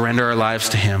if we surrender our lives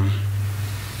to him.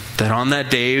 That on that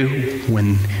day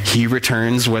when he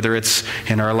returns, whether it's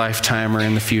in our lifetime or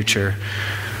in the future,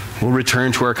 we'll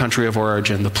return to our country of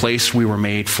origin, the place we were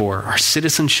made for. Our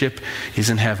citizenship is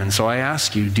in heaven. So I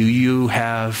ask you, do you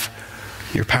have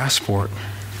your passport?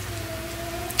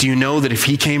 Do you know that if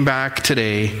he came back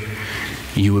today,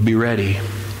 you would be ready?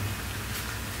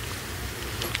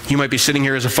 You might be sitting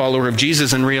here as a follower of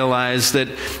Jesus and realize that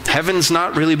heaven's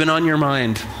not really been on your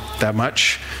mind that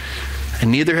much. And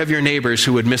neither have your neighbors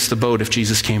who would miss the boat if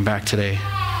Jesus came back today.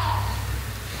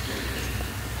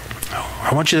 I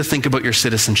want you to think about your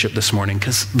citizenship this morning,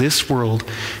 because this world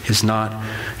is not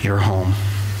your home.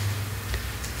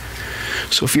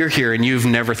 So if you're here and you've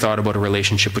never thought about a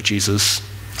relationship with Jesus,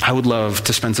 I would love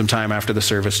to spend some time after the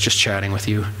service just chatting with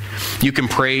you. You can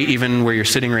pray even where you're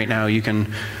sitting right now. You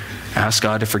can ask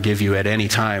God to forgive you at any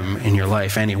time in your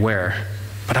life, anywhere.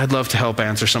 But I'd love to help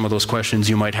answer some of those questions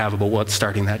you might have about what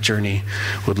starting that journey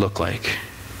would look like.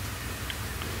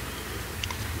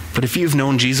 But if you've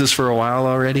known Jesus for a while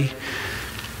already,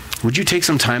 would you take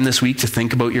some time this week to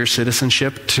think about your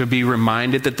citizenship, to be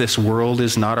reminded that this world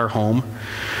is not our home,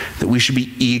 that we should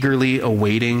be eagerly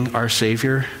awaiting our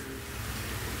Savior?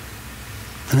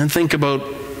 And then think about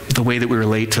the way that we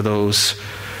relate to those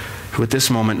who at this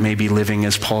moment may be living,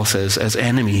 as Paul says, as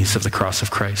enemies of the cross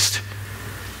of Christ.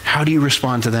 How do you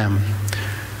respond to them?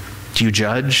 Do you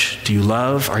judge? Do you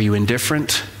love? Are you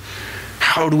indifferent?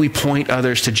 How do we point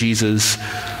others to Jesus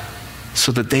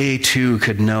so that they too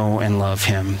could know and love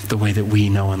him the way that we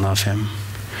know and love him?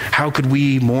 How could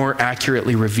we more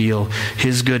accurately reveal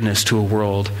his goodness to a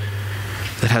world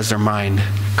that has their mind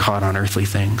caught on earthly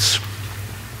things?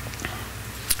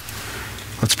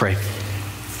 Let's pray.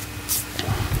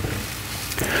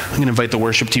 I'm going to invite the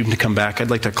worship team to come back. I'd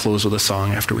like to close with a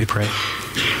song after we pray.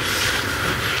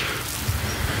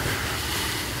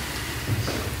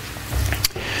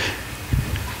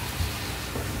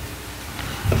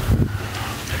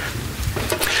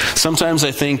 Sometimes I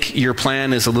think your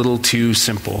plan is a little too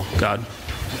simple, God.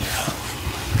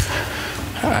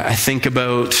 I think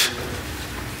about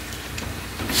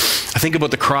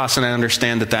the cross, and I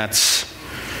understand that that's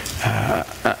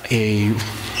a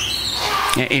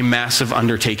massive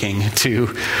undertaking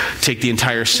to take the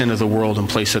entire sin of the world and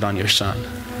place it on your Son.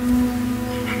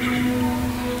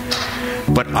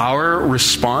 But our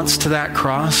response to that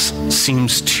cross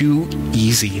seems too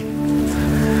easy.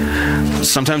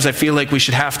 Sometimes I feel like we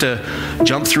should have to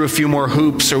jump through a few more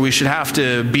hoops, or we should have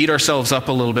to beat ourselves up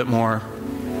a little bit more.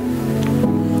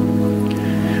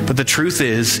 But the truth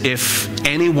is, if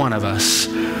any one of us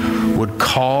would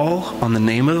call on the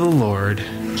name of the Lord,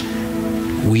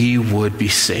 we would be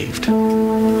saved.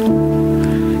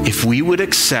 If we would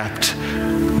accept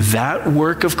that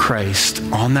work of Christ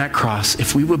on that cross,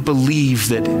 if we would believe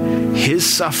that his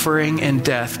suffering and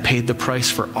death paid the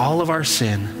price for all of our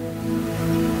sin,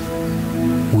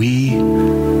 we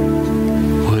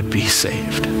would be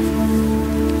saved.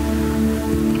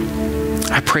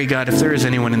 I pray, God, if there is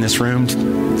anyone in this room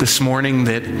this morning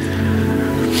that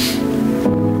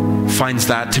finds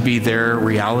that to be their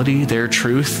reality, their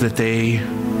truth, that they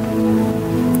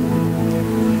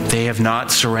have not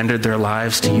surrendered their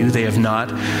lives to you, they have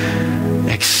not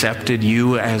accepted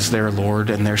you as their Lord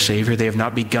and their Savior, they have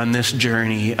not begun this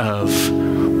journey of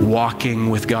walking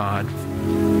with God,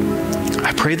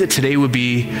 I pray that today would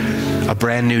be a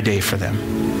brand new day for them.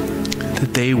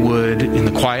 That they would, in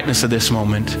the quietness of this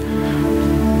moment,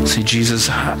 say, Jesus,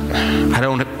 I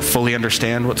don't fully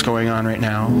understand what's going on right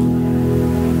now,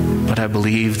 but I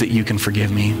believe that you can forgive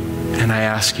me, and I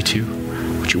ask you to.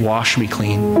 Would you wash me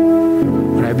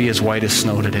clean? Would I be as white as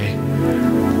snow today?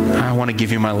 I want to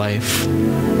give you my life.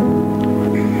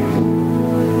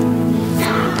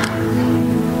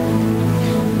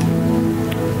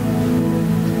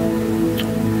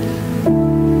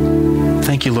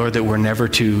 Thank you, Lord, that we're never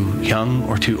too young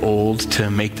or too old to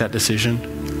make that decision.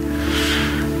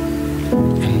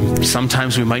 And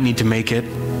sometimes we might need to make it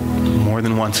more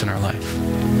than once in our life.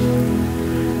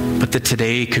 But that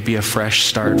today could be a fresh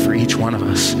start for each one of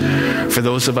us. For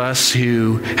those of us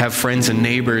who have friends and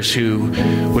neighbors who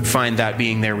would find that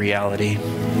being their reality.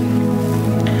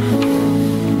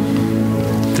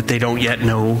 That they don't yet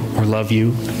know or love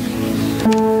you.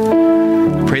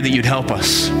 I pray that you'd help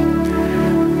us.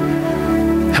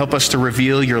 Help us to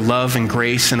reveal your love and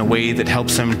grace in a way that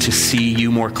helps them to see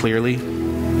you more clearly.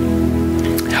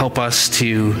 Help us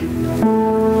to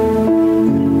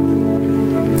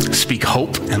speak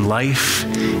hope and life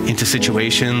into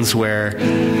situations where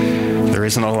there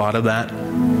isn't a lot of that.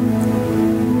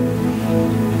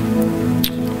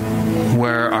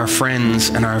 Where our friends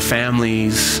and our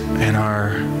families and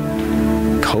our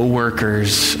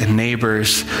co-workers and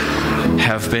neighbors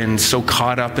have been so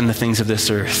caught up in the things of this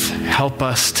earth. Help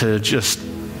us to just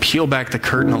peel back the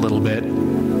curtain a little bit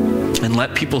and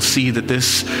let people see that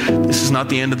this is not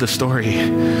the end of the story,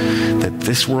 that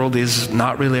this world is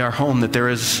not really our home, that there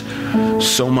is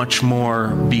so much more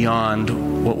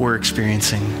beyond what we're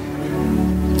experiencing,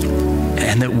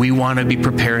 and that we want to be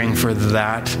preparing for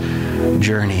that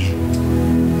journey.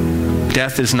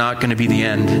 Death is not going to be the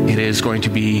end. It is going to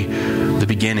be the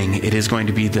beginning. It is going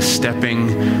to be the stepping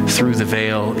through the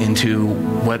veil into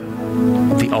what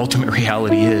the ultimate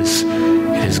reality is.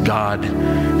 It is God.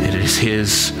 It is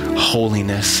his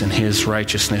holiness and his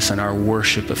righteousness and our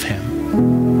worship of him.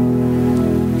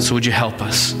 So would you help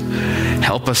us?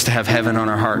 Help us to have heaven on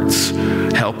our hearts.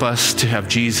 Help us to have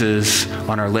Jesus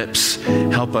on our lips.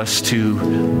 Help us to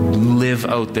live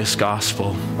out this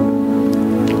gospel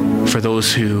for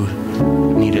those who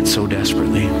need it so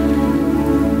desperately.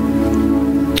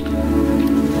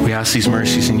 We ask these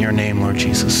mercies in your name, Lord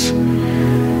Jesus.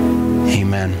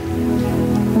 Amen.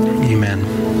 Amen.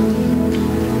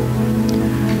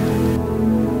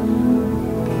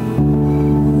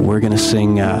 We're going to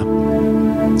sing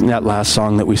that last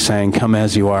song that we sang, Come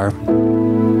As You Are.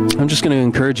 I'm just going to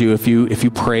encourage you, if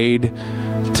you prayed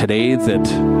today that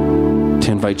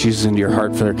to invite Jesus into your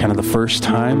heart for kind of the first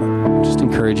time, I just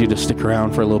encourage you to stick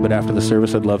around for a little bit after the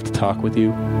service. I'd love to talk with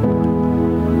you.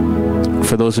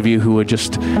 For those of you who would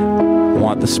just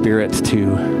want the Spirit to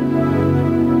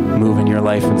move in your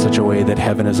life in such a way that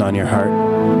heaven is on your heart,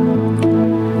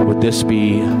 would this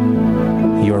be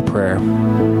your prayer?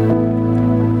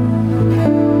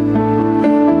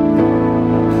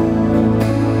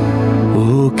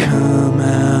 Oh, come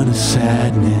out of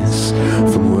sadness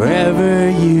from wherever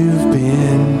you've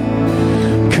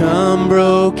been. Come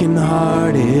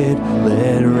broken-hearted,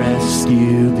 let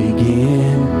rescue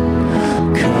begin.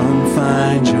 Come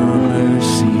find your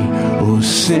mercy, oh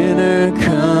sinner,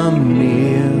 come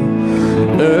near.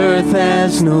 Earth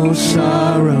has has no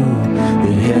sorrow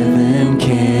that heaven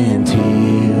can't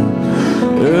heal.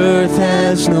 Earth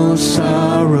has no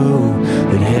sorrow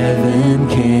that heaven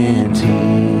can't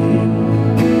heal.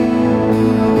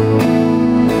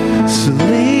 So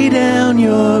lay down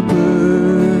your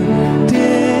burdens,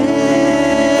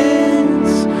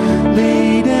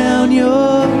 lay down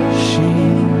your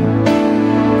shame.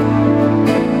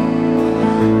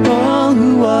 All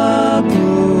who are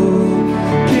broken,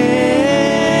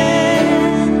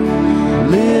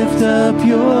 lift up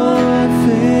your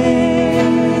faith.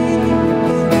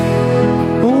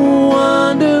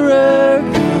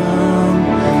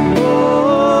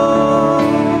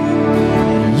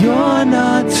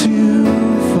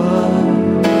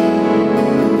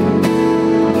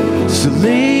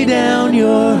 Lay down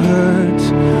your hurt,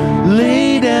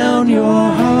 lay down your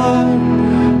heart,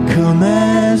 come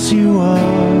as you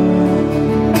are.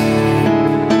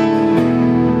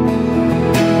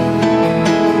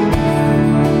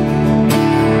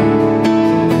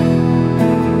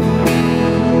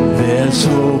 There's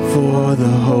hope for the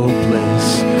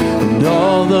hopeless and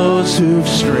all those who've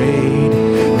strayed.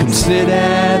 Come sit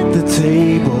at the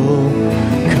table,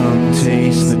 come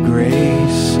taste the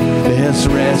grace. There's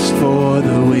rest for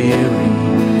the weary,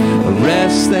 a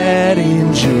rest that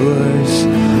endures.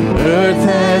 Earth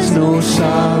has no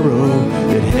sorrow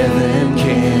that heaven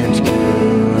can't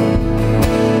cure.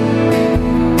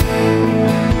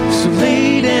 So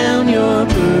lay down your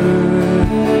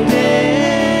burdens,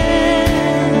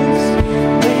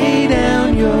 lay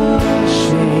down your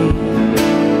shame.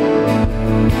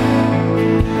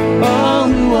 All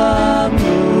who are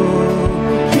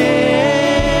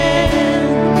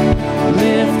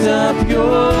lift up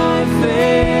your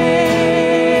face,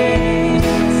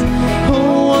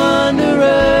 oh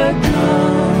wanderer,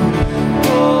 come.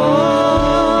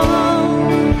 Oh,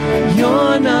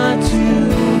 you're not too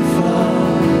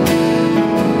far.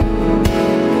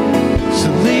 So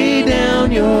lay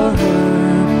down your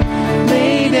hurt,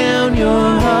 lay down your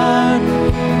heart,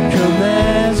 come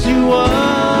as you are.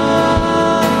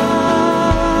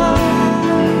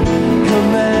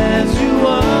 Come as you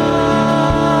are.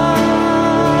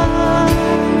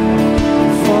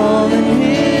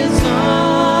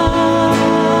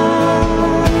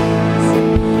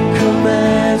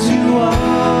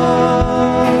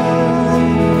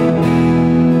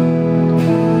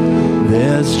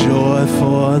 There's joy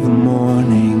for the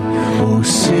morning, oh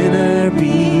sinner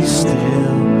be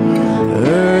still.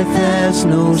 Earth has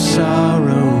no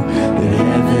sorrow that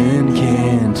heaven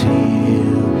can't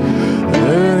heal.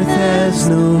 Earth has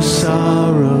no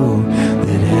sorrow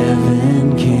that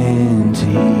heaven can't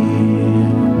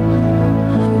heal.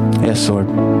 Yes, Lord,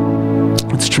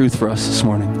 it's truth for us this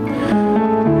morning.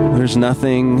 There's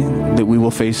nothing that we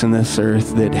will face in this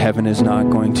earth that heaven is not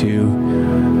going to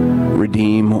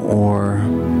redeem or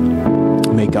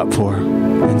make up for.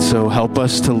 And so help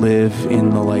us to live in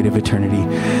the light of eternity.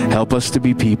 Help us to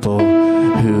be people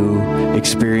who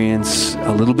experience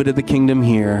a little bit of the kingdom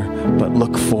here, but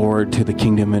look forward to the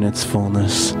kingdom in its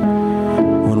fullness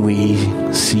when we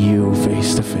see you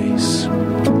face to face.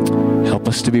 Help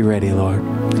us to be ready, Lord,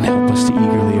 and help us to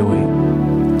eagerly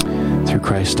await. Through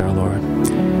Christ our Lord.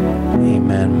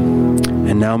 Amen.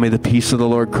 And now may the peace of the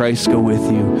Lord Christ go with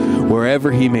you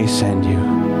wherever he may send you.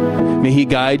 May he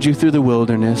guide you through the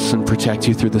wilderness and protect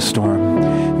you through the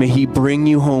storm. May he bring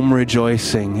you home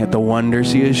rejoicing at the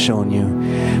wonders he has shown you.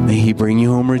 May he bring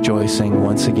you home rejoicing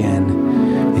once again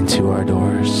into our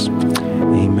doors.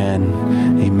 Amen.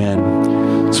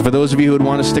 Amen. So for those of you who would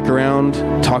want to stick around,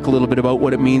 talk a little bit about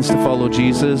what it means to follow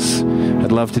Jesus,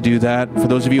 I'd love to do that. For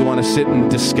those of you who want to sit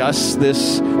and discuss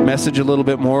this message a little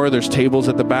bit more, there's tables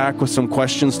at the back with some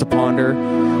questions to ponder.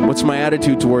 What's my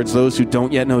attitude towards those who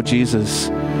don't yet know Jesus?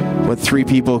 What 3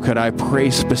 people could I pray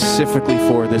specifically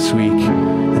for this week?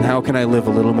 And how can I live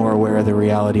a little more aware of the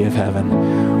reality of heaven?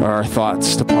 Or our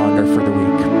thoughts to ponder for the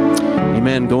week?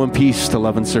 Amen. Go in peace to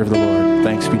love and serve the Lord.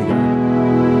 Thanks be to God.